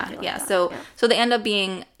with them. Or Yeah, something like yeah. that. So they end up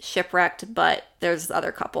being shipwrecked, but there's this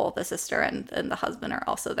other couple, the sister and the husband are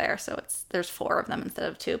also there. So there's 4 of them instead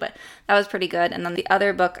of 2, but that was pretty good. And then the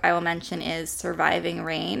other book I will mention is Surviving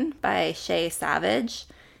Rain by Shay Savage.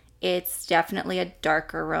 It's definitely a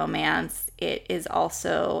darker romance. It is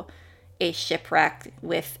also a shipwreck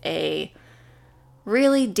with a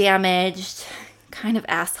really damaged, kind of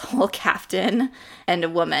asshole captain and a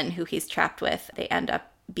woman who he's trapped with. They end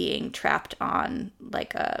up being trapped on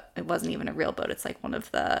like it wasn't even a real boat. It's like one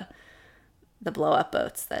of the blow up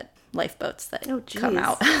boats lifeboats that come geez.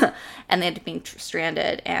 out. And they end up being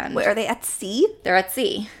stranded. And Wait, are they at sea? they're at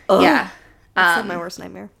sea. Ugh. Yeah. That's like my worst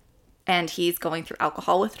nightmare. And he's going through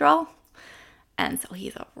alcohol withdrawal. And so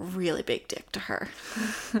he's a really big dick to her.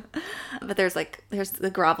 But there's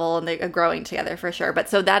the grovel and they're growing together for sure. But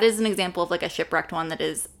so that is an example of like a shipwrecked one that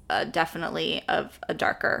is definitely of a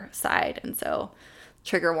darker side. And so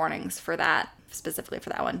trigger warnings for that, specifically for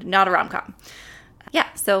that one. Not a rom-com.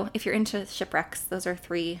 Yeah, so if you're into shipwrecks, those are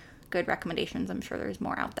 3 good recommendations. I'm sure there's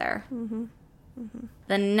more out there. Mm-hmm. Mm-hmm.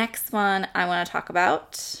 The next one I want to talk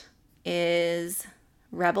about is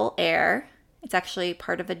Rebel Air. It's actually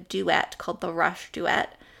part of a duet called the Rush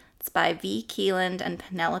Duet. It's by V. Keeland and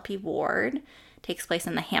Penelope Ward. It takes place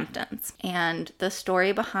in the Hamptons. And the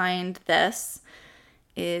story behind this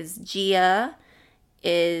is Gia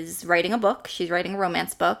is writing a book. She's writing a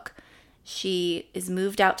romance book. She is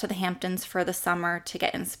moved out to the Hamptons for the summer to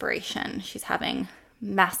get inspiration. She's having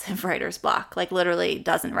massive writer's block, like literally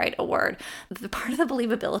doesn't write a word. The part of the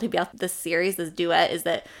believability about this series, this duet, is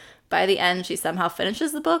that by the end she somehow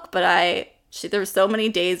finishes the book, but there were so many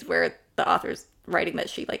days where the author's writing that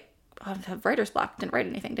she like, oh, I have writer's block, didn't write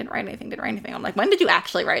anything. I'm like, when did you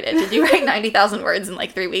actually write it? Did you write 90,000 words in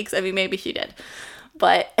like 3 weeks? I mean, maybe she did.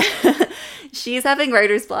 But she's having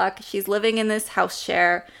writer's block. She's living in this house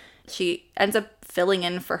share. She ends up filling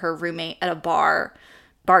in for her roommate at a bar,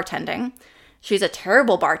 bartending. She's a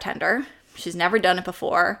terrible bartender. She's never done it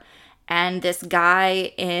before. And this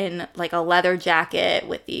guy in like a leather jacket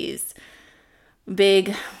with these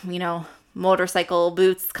big, motorcycle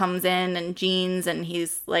boots comes in and jeans, and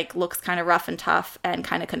he's like looks kind of rough and tough and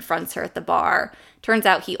kind of confronts her at the bar. Turns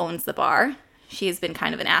out he owns the bar. She's been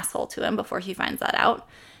kind of an asshole to him before she finds that out.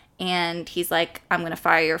 And he's like, I'm going to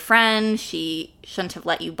fire your friend. She shouldn't have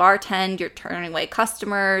let you bartend. You're turning away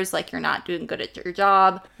customers. Like, you're not doing good at your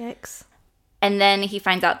job. Yikes. And then he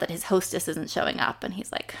finds out that his hostess isn't showing up. And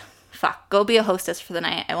he's like, fuck, go be a hostess for the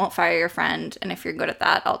night. I won't fire your friend. And if you're good at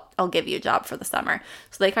that, I'll give you a job for the summer.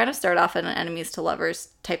 So they kind of start off in an enemies to lovers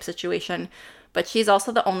type situation. But she's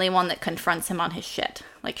also the only one that confronts him on his shit.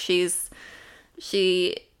 Like, she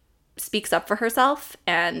speaks up for herself,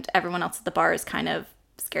 and everyone else at the bar is kind of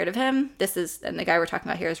scared of him. And the guy we're talking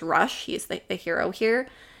about here is Rush. He's the hero here.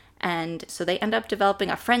 And so they end up developing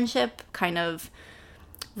a friendship, kind of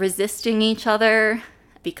resisting each other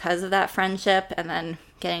because of that friendship, and then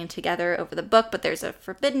getting together over the book. But there's a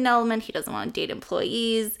forbidden element. He doesn't want to date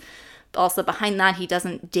employees. Also behind that, he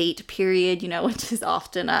doesn't date, period, which is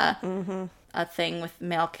often a thing with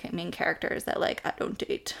male main characters that like, I don't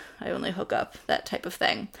date, I only hook up, that type of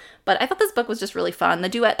thing. But I thought this book was just really fun. The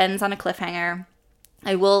duet ends on a cliffhanger.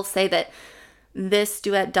 I will say that this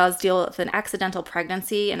duet does deal with an accidental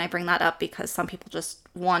pregnancy, and I bring that up because some people just,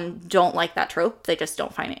 1, don't like that trope. They just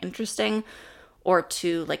don't find it interesting, or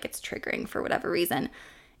 2, like it's triggering for whatever reason.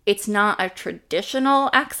 It's not a traditional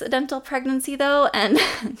accidental pregnancy, though, and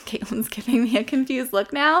Caitlin's giving me a confused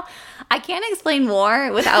look now. I can't explain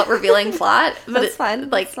more without revealing plot. But That's fine.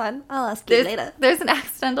 Like, That's fine. I'll ask you later. There's an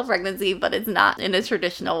accidental pregnancy, but it's not in a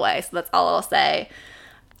traditional way, so that's all I'll say.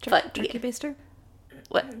 But Turkey baster?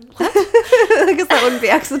 What? I guess that wouldn't be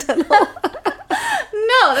accidental.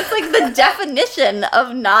 No, that's like the definition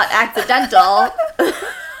of not accidental.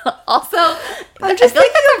 Also, I'm just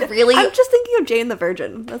thinking of Jane the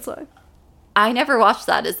Virgin. That's why. I never watched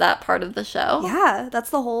that. Is that part of the show? Yeah, that's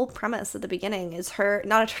the whole premise at the beginning. Is her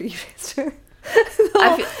not a turkey baster?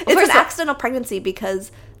 It's an accidental pregnancy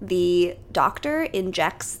because the doctor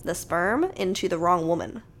injects the sperm into the wrong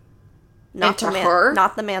woman. Not Into her?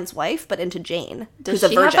 Not the man's wife, but into Jane. Does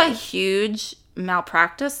who's she a virgin. have a huge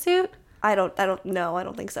malpractice suit? I don't know. I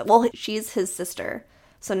don't think so. Well, she's his sister.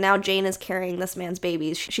 So now Jane is carrying this man's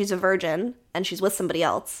babies. She's a virgin, and she's with somebody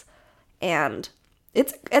else. And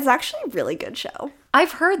It's actually a really good show.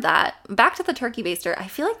 I've heard that. Back to the Turkey Baster. I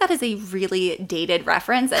feel like that is a really dated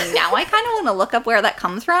reference, and now I kind of want to look up where that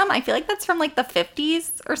comes from. I feel like that's from like the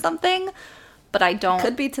 50s or something, but I don't.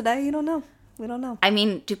 Could be today. You don't know. We don't know. I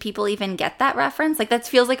mean, do people even get that reference? Like, that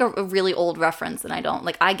feels like a really old reference, and I don't,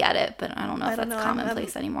 like, I get it, but I don't know if that's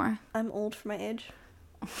commonplace anymore. I'm old for my age.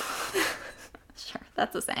 Sure,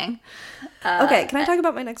 that's a saying. Okay, can I talk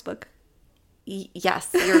about my next book?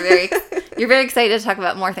 Yes, you're very excited to talk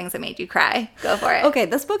about more things that made you cry. Go for it. Okay,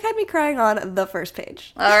 this book had me crying on the first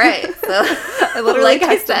page. All right, so I literally like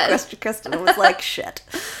I texted said, Kristen and was like, shit.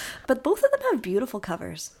 But both of them have beautiful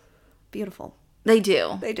covers. Beautiful. they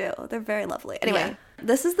do. They do. They're very lovely. Anyway,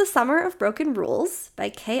 This is The Summer of Broken Rules by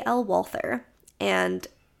K.L. Walther. And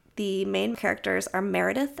the main characters are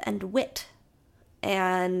Meredith and Wit.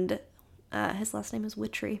 And his last name is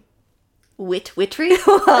Witry. Witry?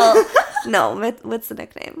 Well, no, Wit's the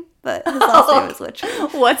nickname. But his last name is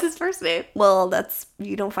Witry. What's his first name? Well,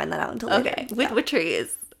 you don't find that out until later. Okay, Witry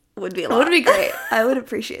would be a It lot. would be great. I would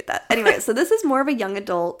appreciate that. Anyway, so this is more of a young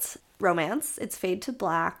adult romance. It's Fade to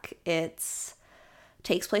Black. It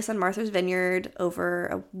takes place on Martha's Vineyard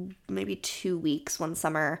over maybe 2 weeks one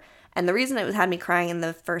summer. And the reason it had me crying in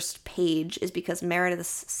the first page is because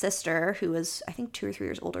Meredith's sister, who was, I think, 2 or 3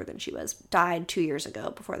 years older than she was, died 2 years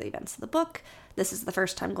ago before the events of the book. This is the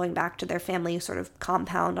first time going back to their family sort of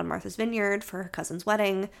compound on Martha's Vineyard for her cousin's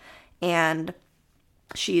wedding. And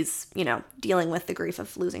she's, dealing with the grief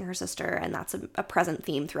of losing her sister, and that's a present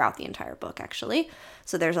theme throughout the entire book, actually.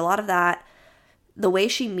 So there's a lot of that. The way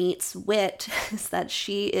she meets Wit is that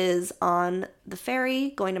she is on the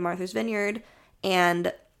ferry going to Martha's Vineyard,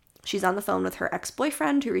 and she's on the phone with her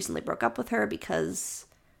ex-boyfriend who recently broke up with her because,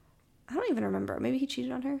 I don't even remember, maybe he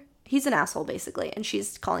cheated on her? He's an asshole, basically, and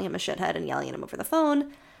she's calling him a shithead and yelling at him over the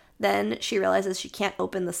phone. Then she realizes she can't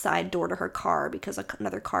open the side door to her car because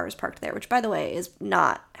another car is parked there, which, by the way, is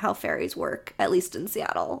not how ferries work, at least in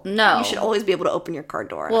Seattle. No. You should always be able to open your car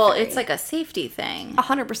door. Well, it's like a safety thing.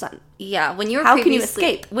 100%. Yeah, How can you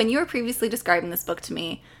escape? When you were previously describing this book to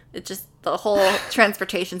me, it just, the whole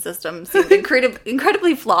transportation system seemed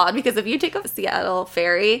incredibly flawed, because if you take a Seattle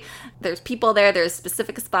ferry, there's people there, there's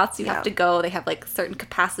specific spots you have to go, they have like certain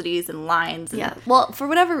capacities and lines. Yeah. Well, for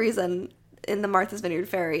whatever reason, in the Martha's Vineyard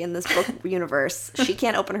ferry, in this book universe, she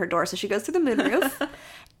can't open her door, so she goes through the moonroof,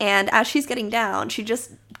 and as she's getting down, she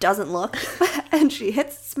just doesn't look, and she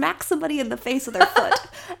smacks somebody in the face with her foot,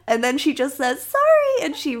 and then she just says, sorry,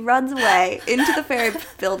 and she runs away into the ferry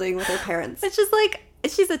building with her parents. It's just like,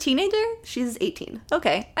 she's a teenager? She's 18.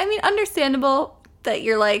 Okay. I mean, understandable that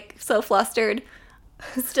you're like so flustered.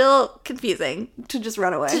 Still confusing. To just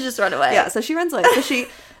run away. Yeah, so she runs away.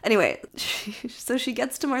 So she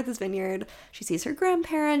gets to Martha's Vineyard. She sees her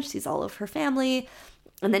grandparents. She sees all of her family.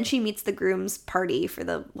 And then she meets the groom's party for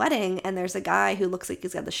the wedding. And there's a guy who looks like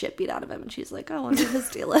he's got the shit beat out of him. And she's like, oh, I wonder what his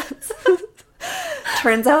deal is.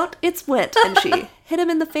 Turns out it's Wit. And she hit him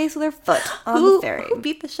in the face with her foot on the ferry. Who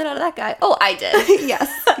beat the shit out of that guy? Oh, I did.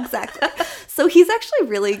 Yes, exactly. So he's actually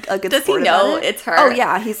really a good Does he sport know about it. it's her? Oh,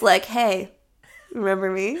 yeah. He's like, hey,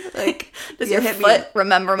 remember me? Like, Does you your hit me. foot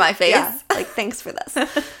remember my face? Yeah, like, thanks for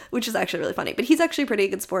this. Which is actually really funny. But he's actually a pretty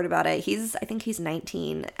good sport about it. I think he's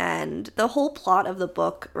 19. And the whole plot of the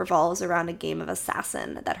book revolves around a game of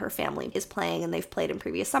Assassin that her family is playing, and they've played in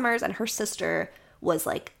previous summers. And her sister was,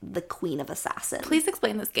 like, the queen of Assassin. Please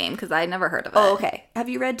explain this game, because I never heard of it. Oh, okay. Have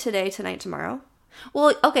you read Today, Tonight, Tomorrow?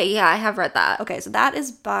 Well, okay, yeah, I have read that. Okay, so that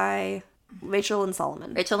is by Rachel Lynn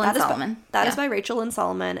Solomon. That is by Rachel Lynn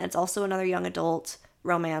Solomon. It's also another young adult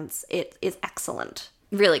romance. It is excellent.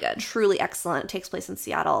 Really good. Truly excellent. It takes place in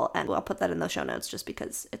Seattle, and I'll put that in the show notes just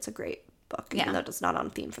because it's a great book, even though it's not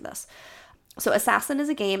on theme for this. So Assassin is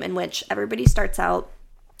a game in which everybody starts out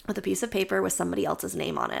with a piece of paper with somebody else's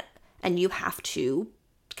name on it, and you have to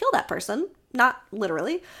kill that person, not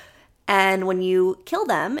literally. And when you kill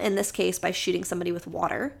them, in this case by shooting somebody with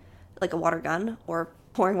water, like a water gun, or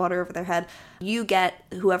pouring water over their head, you get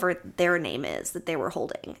whoever their name is that they were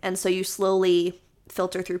holding. And so you slowly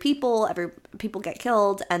filter through people, people get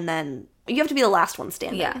killed, and then you have to be the last one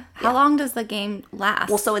standing. Yeah. How long does the game last?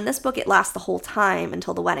 Well, so in this book, it lasts the whole time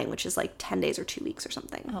until the wedding, which is like 10 days or 2 weeks or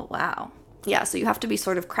something. Oh, wow. Yeah, so you have to be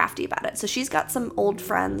sort of crafty about it. So she's got some old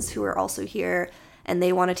friends who are also here, and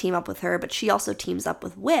they want to team up with her, but she also teams up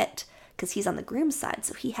with Wit, because he's on the groom's side,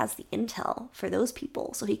 so he has the intel for those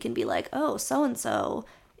people. So he can be like, oh, so-and-so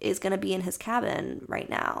is going to be in his cabin right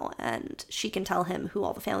now, and she can tell him who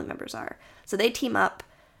all the family members are. So they team up,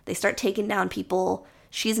 they start taking down people.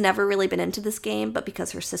 She's never really been into this game, but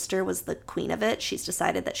because her sister was the queen of it, she's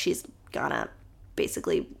decided that she's gonna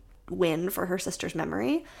basically win for her sister's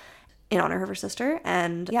memory. in honor of her sister.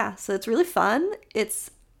 And yeah, so it's really fun.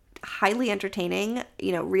 It's highly entertaining,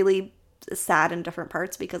 really sad in different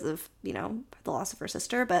parts because of, the loss of her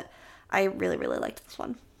sister. But I really, really liked this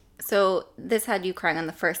one. So this had you crying on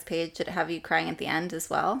the first page. Did it have you crying at the end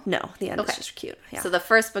as well? No, the end is just cute. Yeah. So the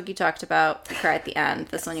first book you talked about, you cry at the end.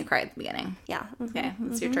 This one you cry at the beginning. Yeah. Okay,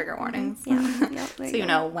 that's your trigger warnings. Yeah. So you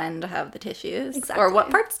know when to have the tissues. Exactly. Or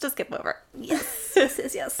what parts to skip over. Yes.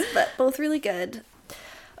 But both really good.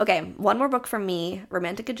 Okay, one more book from me,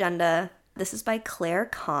 Romantic Agenda. This is by Claire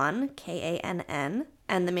Kann, Kann,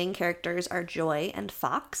 and the main characters are Joy and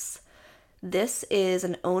Fox. This is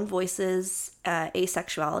an Own Voices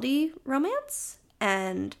asexuality romance,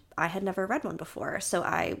 and I had never read one before, so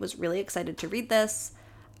I was really excited to read this.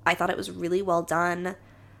 I thought it was really well done.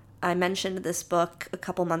 I mentioned this book a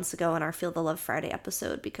couple months ago in our Feel the Love Friday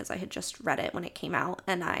episode because I had just read it when it came out,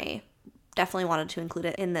 and I definitely wanted to include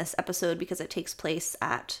it in this episode because it takes place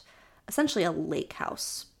at essentially a lake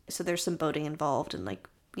house. So there's some boating involved and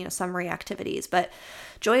summery activities. But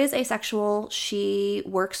Joy is asexual. She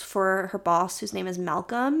works for her boss, whose name is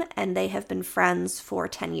Malcolm, and they have been friends for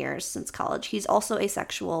 10 years since college. He's also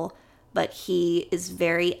asexual, but he is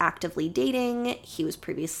very actively dating. He was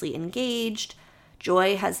previously engaged.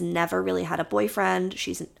 Joy has never really had a boyfriend.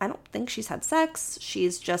 I don't think she's had sex.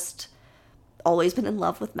 She's just always been in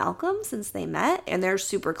love with Malcolm since they met, and they're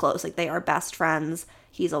super close. They are best friends.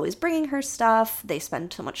 He's always bringing her stuff. They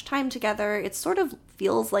spend so much time together. It sort of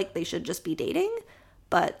feels like they should just be dating,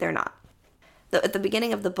 but they're not. At the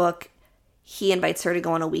beginning of the book, he invites her to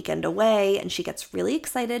go on a weekend away, and she gets really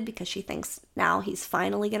excited because she thinks now he's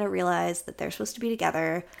finally going to realize that they're supposed to be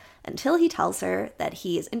together, until he tells her that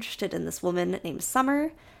he is interested in this woman named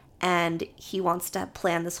Summer, and he wants to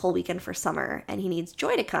plan this whole weekend for Summer, and he needs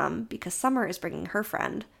Joy to come because Summer is bringing her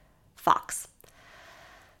friend, Fox.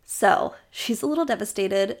 So she's a little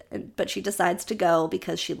devastated, but she decides to go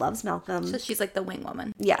because she loves Malcolm. So she's like the wing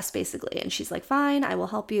woman. Yes, basically. And she's like, fine, I will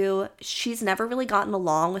help you. She's never really gotten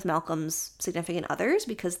along with Malcolm's significant others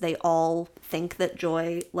because they all think that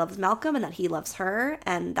Joy loves Malcolm and that he loves her.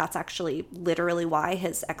 And that's actually literally why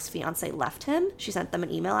his ex-fiancée left him. She sent them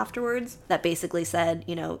an email afterwards that basically said,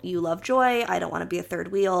 you love Joy. I don't want to be a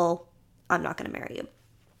third wheel. I'm not going to marry you.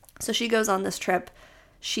 So she goes on this trip.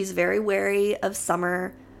 She's very wary of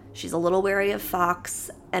Summer. She's a little wary of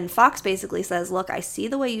Fox, and Fox basically says, look, I see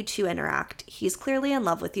the way you two interact. He's clearly in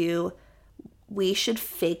love with you. We should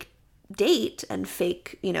fake date and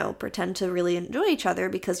fake, pretend to really enjoy each other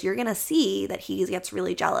because you're going to see that he gets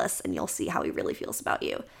really jealous and you'll see how he really feels about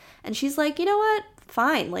you. And she's like, you know what?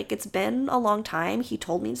 Fine. It's been a long time. He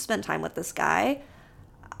told me to spend time with this guy.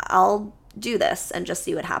 I'll do this and just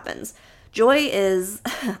see what happens. Joy is,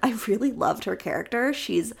 I really loved her character.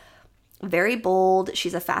 She's very bold.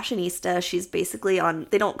 She's a fashionista. She's basically on,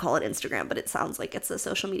 they don't call it Instagram, but it sounds like it's a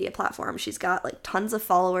social media platform. She's got tons of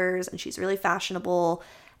followers and she's really fashionable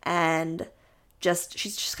and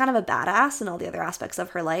she's just kind of a badass in all the other aspects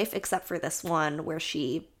of her life, except for this one where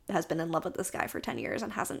she has been in love with this guy for 10 years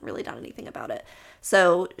and hasn't really done anything about it.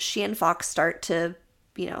 So she and Fox start to,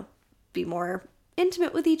 be more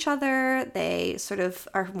intimate with each other. They sort of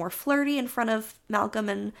are more flirty in front of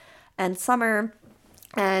Malcolm and Summer.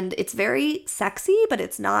 And it's very sexy, but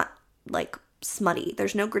it's not smutty.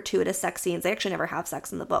 There's no gratuitous sex scenes. They actually never have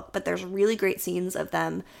sex in the book, but there's really great scenes of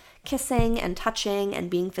them kissing and touching and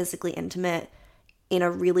being physically intimate in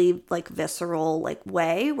a really visceral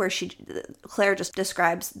way where Claire just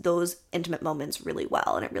describes those intimate moments really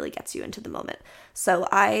well, and it really gets you into the moment. So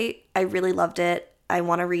I really loved it. I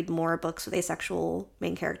want to read more books with asexual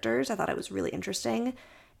main characters. I thought it was really interesting.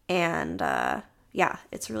 And yeah,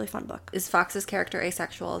 it's a really fun book. Is Fox's character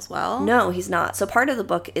asexual as well? No, he's not. So part of the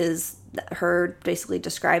book is her basically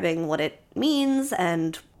describing what it means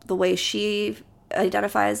and the way she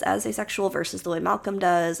identifies as asexual versus the way Malcolm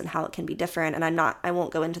does and how it can be different. And I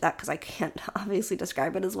won't go into that because I can't obviously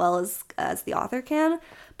describe it as well as the author can.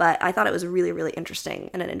 But I thought it was really, really interesting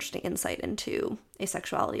and an interesting insight into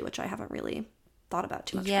asexuality, which I haven't really thought about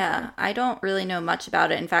too much before. I don't really know much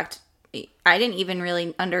about it. In fact, I didn't even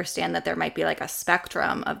really understand that there might be a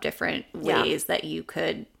spectrum of different ways that you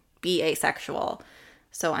could be asexual.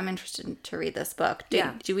 So I'm interested to read this book.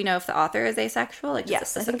 Do we know if the author is asexual?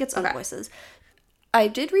 Yes, I think it's Own Voices. I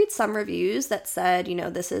did read some reviews that said,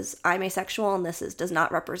 I'm asexual and this does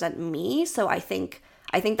not represent me. So I think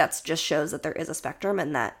that's just shows that there is a spectrum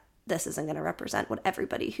and that this isn't going to represent what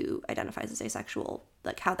everybody who identifies as asexual,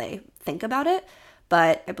 how they think about it.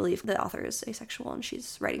 But I believe the author is asexual and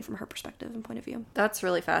she's writing from her perspective and point of view. That's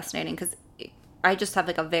really fascinating because I just have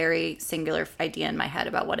a very singular idea in my head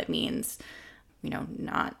about what it means,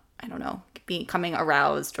 not, I don't know, becoming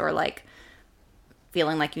aroused or like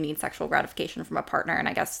feeling like you need sexual gratification from a partner. And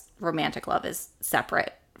I guess romantic love is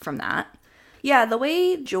separate from that. Yeah, the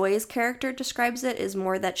way Joy's character describes it is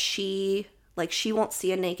more that she won't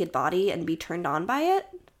see a naked body and be turned on by it.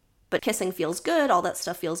 But kissing feels good, all that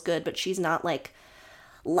stuff feels good, but she's not like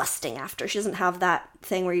lusting after. She doesn't have that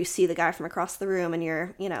thing where you see the guy from across the room and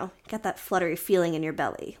you're, get that fluttery feeling in your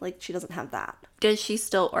belly. Like, she doesn't have that. Does she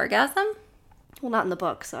still orgasm? Well, not in the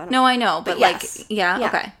book, so I don't No, I know, but yes. like,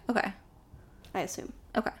 yeah, okay. I assume.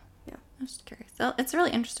 Okay. Yeah. I'm just curious. So it's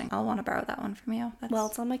really interesting. I'll want to borrow that one from you. Well,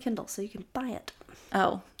 it's on my Kindle, so you can buy it.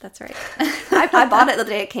 Oh, that's right. I bought it the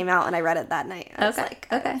day it came out, and I read it that night. I was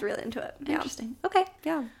Okay. really into it. Interesting. Okay.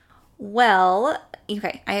 Yeah. Well,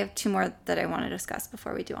 okay. I have two more that I want to discuss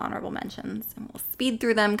before we do honorable mentions, and we'll speed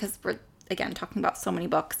through them because we're, again, talking about so many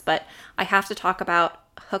books. But I have to talk about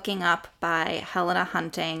Hooking Up by Helena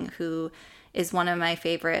Hunting, who is one of my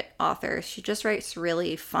favorite authors. She just writes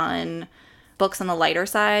really fun books on the lighter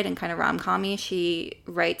side and kind of rom-com-y. She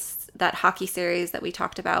writes that hockey series that we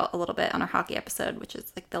talked about a little bit on our hockey episode, which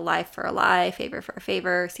is like The Lie for a Lie, Favor for a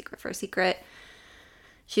Favor, Secret for a Secret.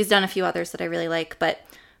 She's done a few others that I really like, but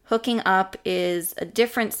Hooking Up is a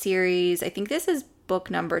different series. I think this is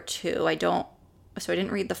book number 2. I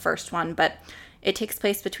didn't read the first one, but it takes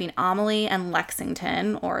place between Amelie and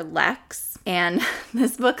Lexington, or Lex. And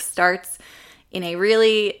this book starts in a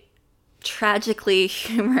really tragically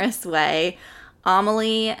humorous way.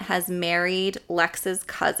 Amelie has married Lex's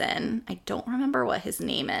cousin. I don't remember what his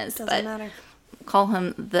name is, Doesn't matter. Call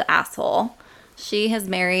him the asshole. She has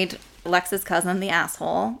married Lex's cousin, the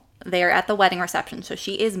asshole. They are at the wedding reception, so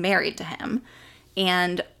she is married to him.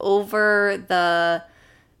 And over the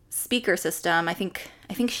speaker system, I think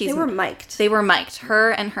she's... They were mic'd. They were mic'd.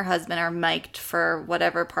 Her and her husband are mic'd for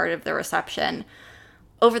whatever part of the reception.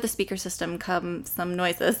 Over the speaker system come some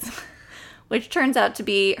noises, which turns out to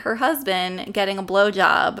be her husband getting a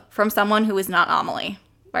blowjob from someone who is not Amelie,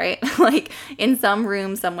 right? Like in some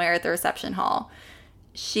room somewhere at the reception hall.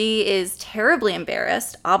 She is terribly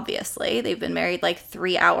embarrassed, obviously. They've been married like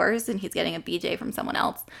 3 hours and he's getting a BJ from someone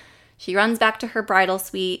else. She runs back to her bridal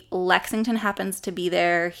suite. Lexington happens to be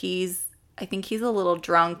there. I think he's a little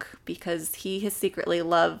drunk because he has secretly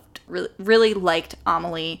really liked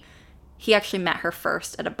Amelie. He actually met her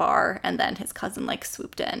first at a bar and then his cousin like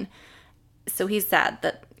swooped in. So he's sad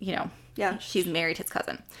that, she's married his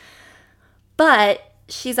cousin. But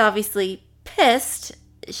she's obviously pissed.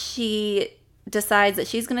 She decides that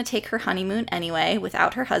she's going to take her honeymoon anyway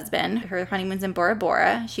without her husband. Her honeymoon's in Bora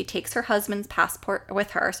Bora. She takes her husband's passport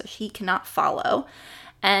with her so he cannot follow.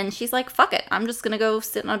 And she's like, fuck it. I'm just going to go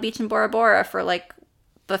sit on a beach in Bora Bora for like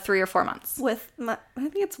the 3 or 4 months. I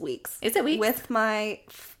think it's weeks. Is it weeks? With my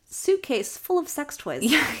suitcase full of sex toys.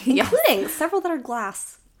 Yeah. Including several that are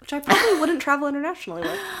glass, which I probably wouldn't travel internationally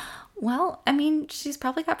with. Well, I mean, she's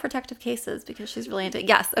probably got protective cases because she's really into it.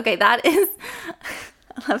 Yes. Okay, that is...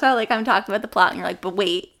 I love how I'm talking about the plot and you're like, but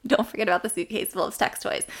wait, don't forget about the suitcase full of sex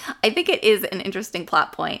toys. I think it is an interesting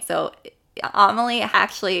plot point. So Amelie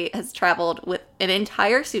actually has traveled with an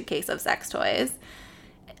entire suitcase of sex toys.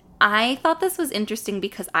 I thought this was interesting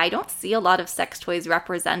because I don't see a lot of sex toys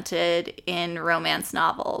represented in romance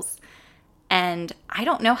novels. And I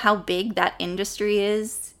don't know how big that industry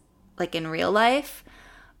is, like in real life,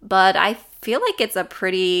 but I feel like it's a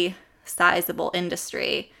pretty sizable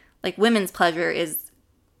industry. Like women's pleasure is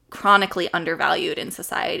chronically undervalued in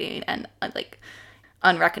society and like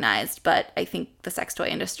unrecognized, but I think the sex toy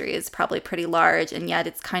industry is probably pretty large, and yet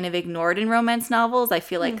it's kind of ignored in romance novels. I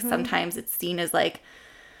feel like sometimes it's seen as like,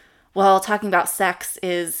 well, talking about sex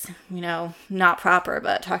is, not proper,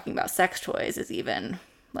 but talking about sex toys is even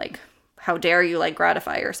like, how dare you like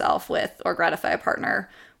gratify yourself with or gratify a partner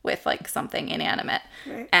with like something inanimate.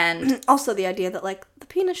 Right. And also the idea that like the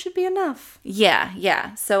penis should be enough.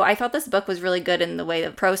 Yeah. So I thought this book was really good in the way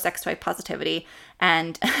of pro sex toy positivity.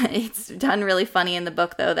 And it's done really funny in the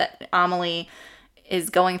book though that Amelie is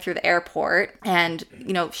going through the airport and,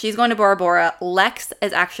 she's going to Bora Bora. Lex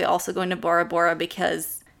is actually also going to Bora Bora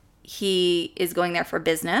because he is going there for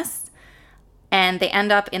business. And they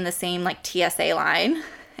end up in the same like TSA line.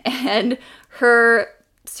 And her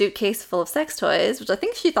suitcase full of sex toys, which I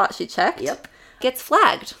think she thought she checked, gets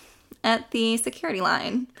flagged at the security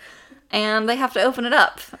line. And they have to open it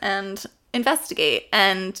up and investigate.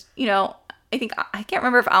 And, I can't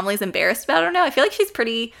remember if Amelie's embarrassed about it or no. I feel like she's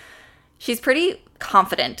pretty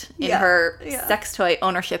confident in her sex toy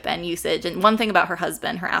ownership and usage. And one thing about her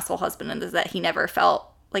husband, her asshole husband, is that he never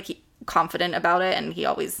felt like confident about it. And he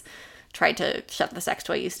always tried to shut the sex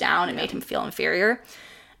toy use down and made him feel inferior.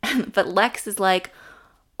 But Lex is like,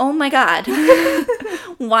 oh my God,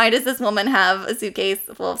 why does this woman have a suitcase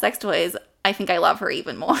full of sex toys? I think I love her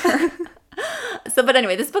even more. But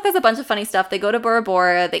anyway, this book has a bunch of funny stuff. They go to Bora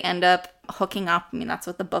Bora. They end up hooking up. I mean, that's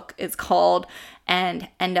what the book is called, and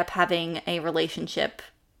end up having a relationship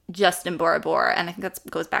just in Bora Bora. And I think that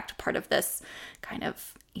goes back to part of this kind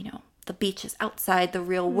of, the beach is outside the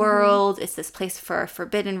real world. It's this place for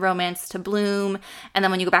forbidden romance to bloom. And then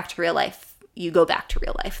when you go back to real life, you go back to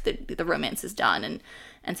real life. The romance is done.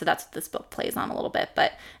 And so that's what this book plays on a little bit.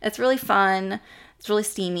 But it's really fun. It's really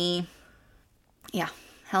steamy. Yeah,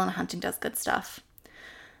 Helena Hunting does good stuff.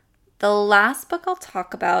 The last book I'll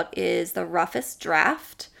talk about is The Roughest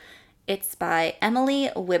Draft. It's by Emily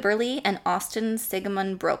Wibberley and Austin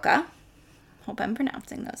Sigmund Broca. Hope I'm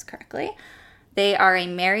pronouncing those correctly. They are a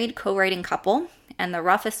married co-writing couple, and The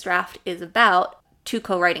Roughest Draft is about two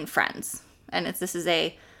co-writing friends. And this is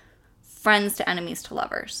a friends to enemies to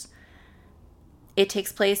lovers. It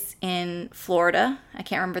takes place in Florida. I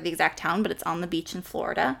can't remember the exact town, but it's on the beach in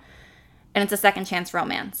Florida. And it's a second chance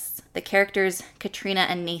romance. The characters, Katrina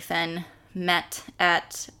and Nathan, met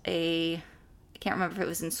at I can't remember if it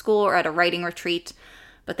was in school or at a writing retreat,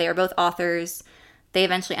 but they are both authors. They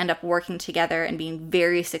eventually end up working together and being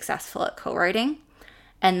very successful at co-writing.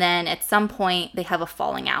 And then at some point, they have a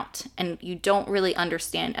falling out. And you don't really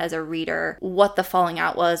understand as a reader what the falling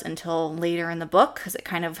out was until later in the book, because it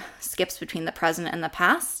kind of skips between the present and the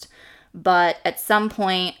past. But at some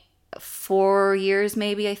point, 4 years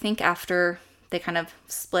maybe, I think, after they kind of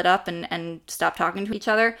split up and stopped talking to each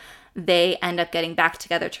other, they end up getting back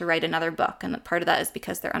together to write another book. And part of that is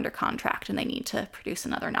because they're under contract and they need to produce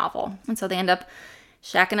another novel. And so they end up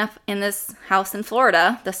shacking up in this house in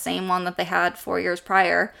Florida, the same one that they had 4 years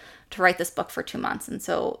prior, to write this book for 2 months. And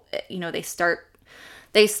so, they start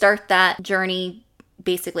that journey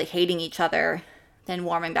basically hating each other, then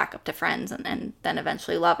warming back up to friends, and then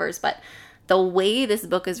eventually lovers. But the way this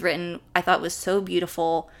book is written, I thought was so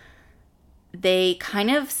beautiful. They kind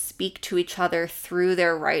of speak to each other through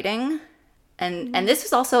their writing. And this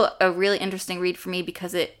was also a really interesting read for me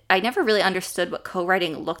because I never really understood what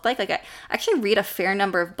co-writing looked like. Like, I actually read a fair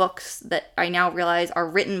number of books that I now realize are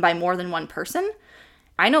written by more than one person.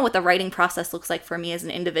 I know what the writing process looks like for me as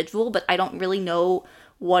an individual, but I don't really know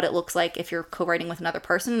what it looks like if you're co-writing with another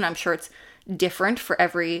person. And I'm sure it's different for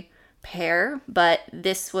every pair, but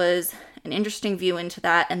this was an interesting view into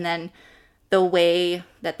that. And then the way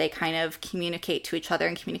that they kind of communicate to each other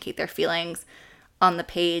and communicate their feelings on the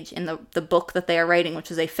page in the book that they are writing,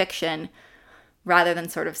 which is a fiction, rather than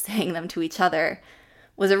sort of saying them to each other,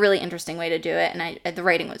 was a really interesting way to do it. And the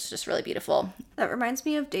writing was just really beautiful. That reminds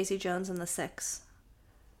me of Daisy Jones and the Six,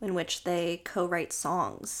 in which they co-write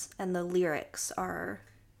songs and the lyrics are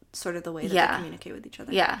sort of the way that they communicate with each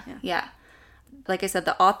other. Yeah. Like I said,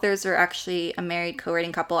 the authors are actually a married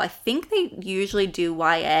co-writing couple. I think they usually do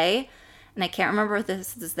YA, and I can't remember if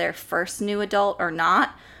this is their first new adult or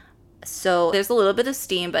not. So there's a little bit of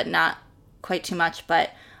steam, but not quite too much. But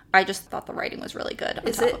I just thought the writing was really good.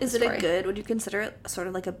 Is it a good? Would you consider it sort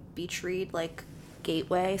of like a beach read, like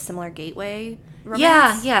similar Gateway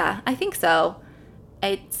romance? Yeah, I think so.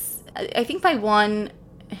 I think by one,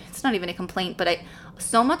 it's not even a complaint, but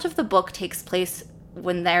so much of the book takes place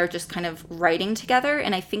when they're just kind of writing together,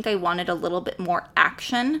 and I think I wanted a little bit more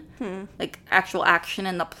action, like actual action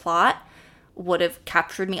in the plot would have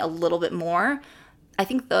captured me a little bit more. I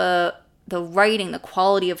think the writing, the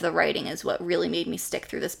quality of the writing is what really made me stick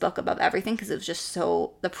through this book above everything, because it was just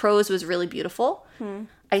the prose was really beautiful.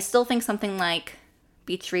 I still think something like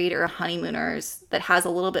Beach Read or Honeymooners that has a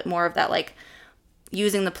little bit more of that, like,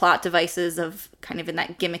 using the plot devices of kind of in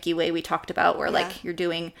that gimmicky way we talked about, where like you're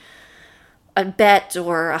doing a bet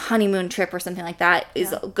or a honeymoon trip or something like that,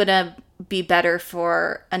 is gonna be better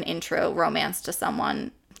for an intro romance to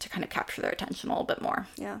someone to kind of capture their attention a little bit more.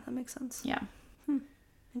 Yeah, that makes sense. Yeah.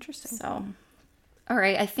 Interesting. So, all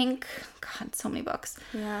right, I think, God, so many books.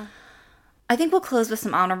 Yeah. I think we'll close with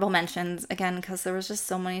some honorable mentions, again, because there was just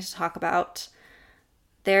so many to talk about.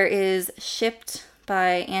 There is Shipped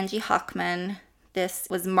by Angie Hockman. This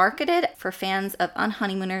was marketed for fans of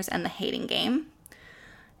Unhoneymooners and The Hating Game.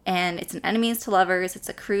 And it's an enemies to lovers. It's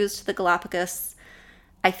a cruise to the Galapagos.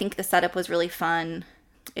 I think the setup was really fun.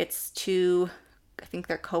 It's two, I think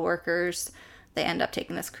they're coworkers. They end up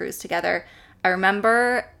taking this cruise together. I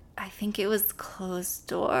remember, I think it was Closed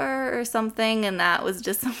Door or something, and that was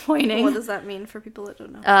disappointing. What does that mean for people that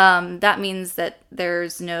don't know? That means that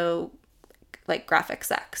there's no, like, graphic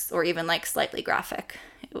sex, or even, like, slightly graphic.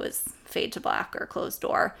 It was fade to black or Closed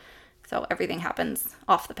Door. So everything happens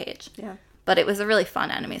off the page. Yeah. But it was a really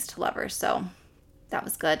fun enemies to lovers, so that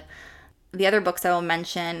was good. The other books I will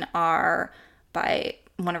mention are by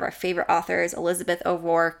one of our favorite authors, Elizabeth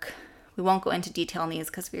O'Rourke. We won't go into detail on these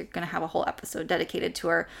because we're going to have a whole episode dedicated to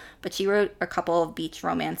her. But she wrote a couple of beach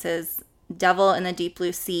romances. Devil in the Deep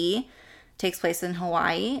Blue Sea takes place in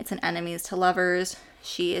Hawaii. It's an enemies to lovers.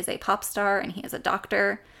 She is a pop star and he is a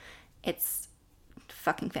doctor. It's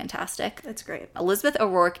fucking fantastic. It's great. Elizabeth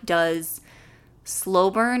O'Rourke does slow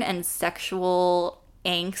burn and sexual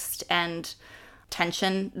angst and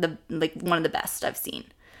tension, one of the best I've seen.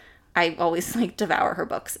 I always devour her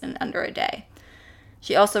books in under a day.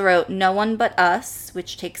 She also wrote No One But Us,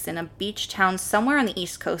 which takes in a beach town somewhere on the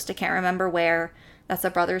East Coast. I can't remember where. That's a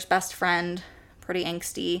brother's best friend. Pretty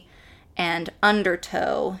angsty. And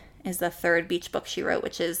Undertow is the third beach book she wrote,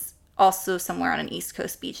 which is also somewhere on an East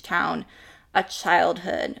Coast beach town. A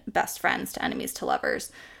childhood best friends to enemies to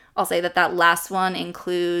lovers. I'll say that last one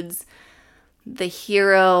includes the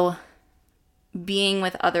hero being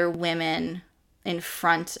with other women in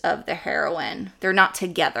front of the heroine. They're not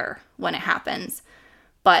together when it happens,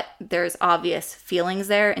 but there's obvious feelings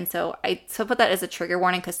there. And so I put that as a trigger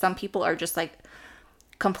warning because some people are just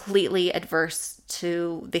completely adverse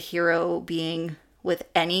to the hero being with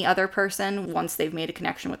any other person once they've made a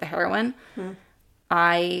connection with the heroine.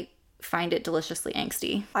 I find it deliciously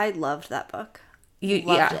angsty. I loved that book.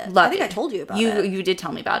 Loved it. I think I told you about it. You did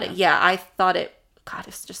tell me about it. Yeah, I thought it. God,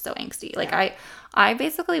 it's just so angsty. I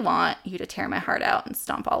basically want you to tear my heart out and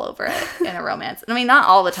stomp all over it in a romance. I mean, not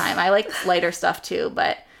all the time. I like lighter stuff too,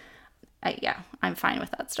 but I'm fine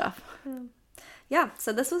with that stuff. Yeah.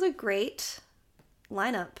 So this was a great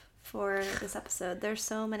lineup for this episode. There's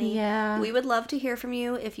so many. Yeah. We would love to hear from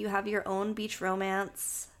you if you have your own beach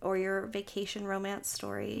romance or your vacation romance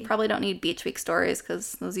story. Probably don't need beach week stories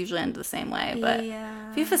because those usually end the same way. But if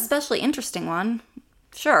you have a especially interesting one,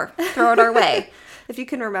 sure, throw it our way. If you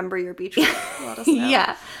can remember your beach week, let us know.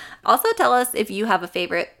 Yeah. Also tell us if you have a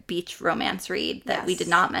favorite beach romance read that we did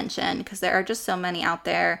not mention because there are just so many out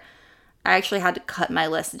there. I actually had to cut my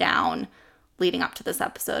list down leading up to this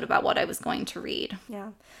episode about what I was going to read.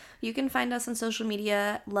 Yeah. You can find us on social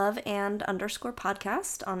media,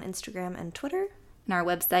 loveand_podcast on Instagram and Twitter. And our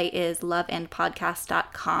website is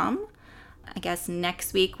loveandpodcast.com. I guess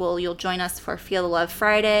next week you'll join us for Feel the Love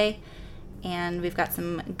Friday. And we've got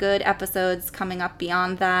some good episodes coming up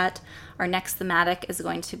beyond that. Our next thematic is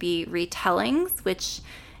going to be retellings, which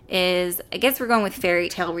is, I guess we're going with fairy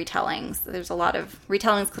tale retellings. There's a lot of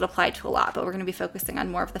retellings could apply to a lot, but we're going to be focusing on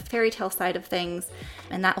more of the fairy tale side of things.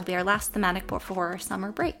 And that will be our last thematic before our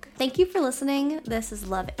summer break. Thank you for listening. This is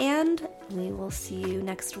Love and. We will see you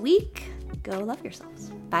next week. Go love yourselves.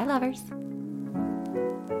 Bye, lovers.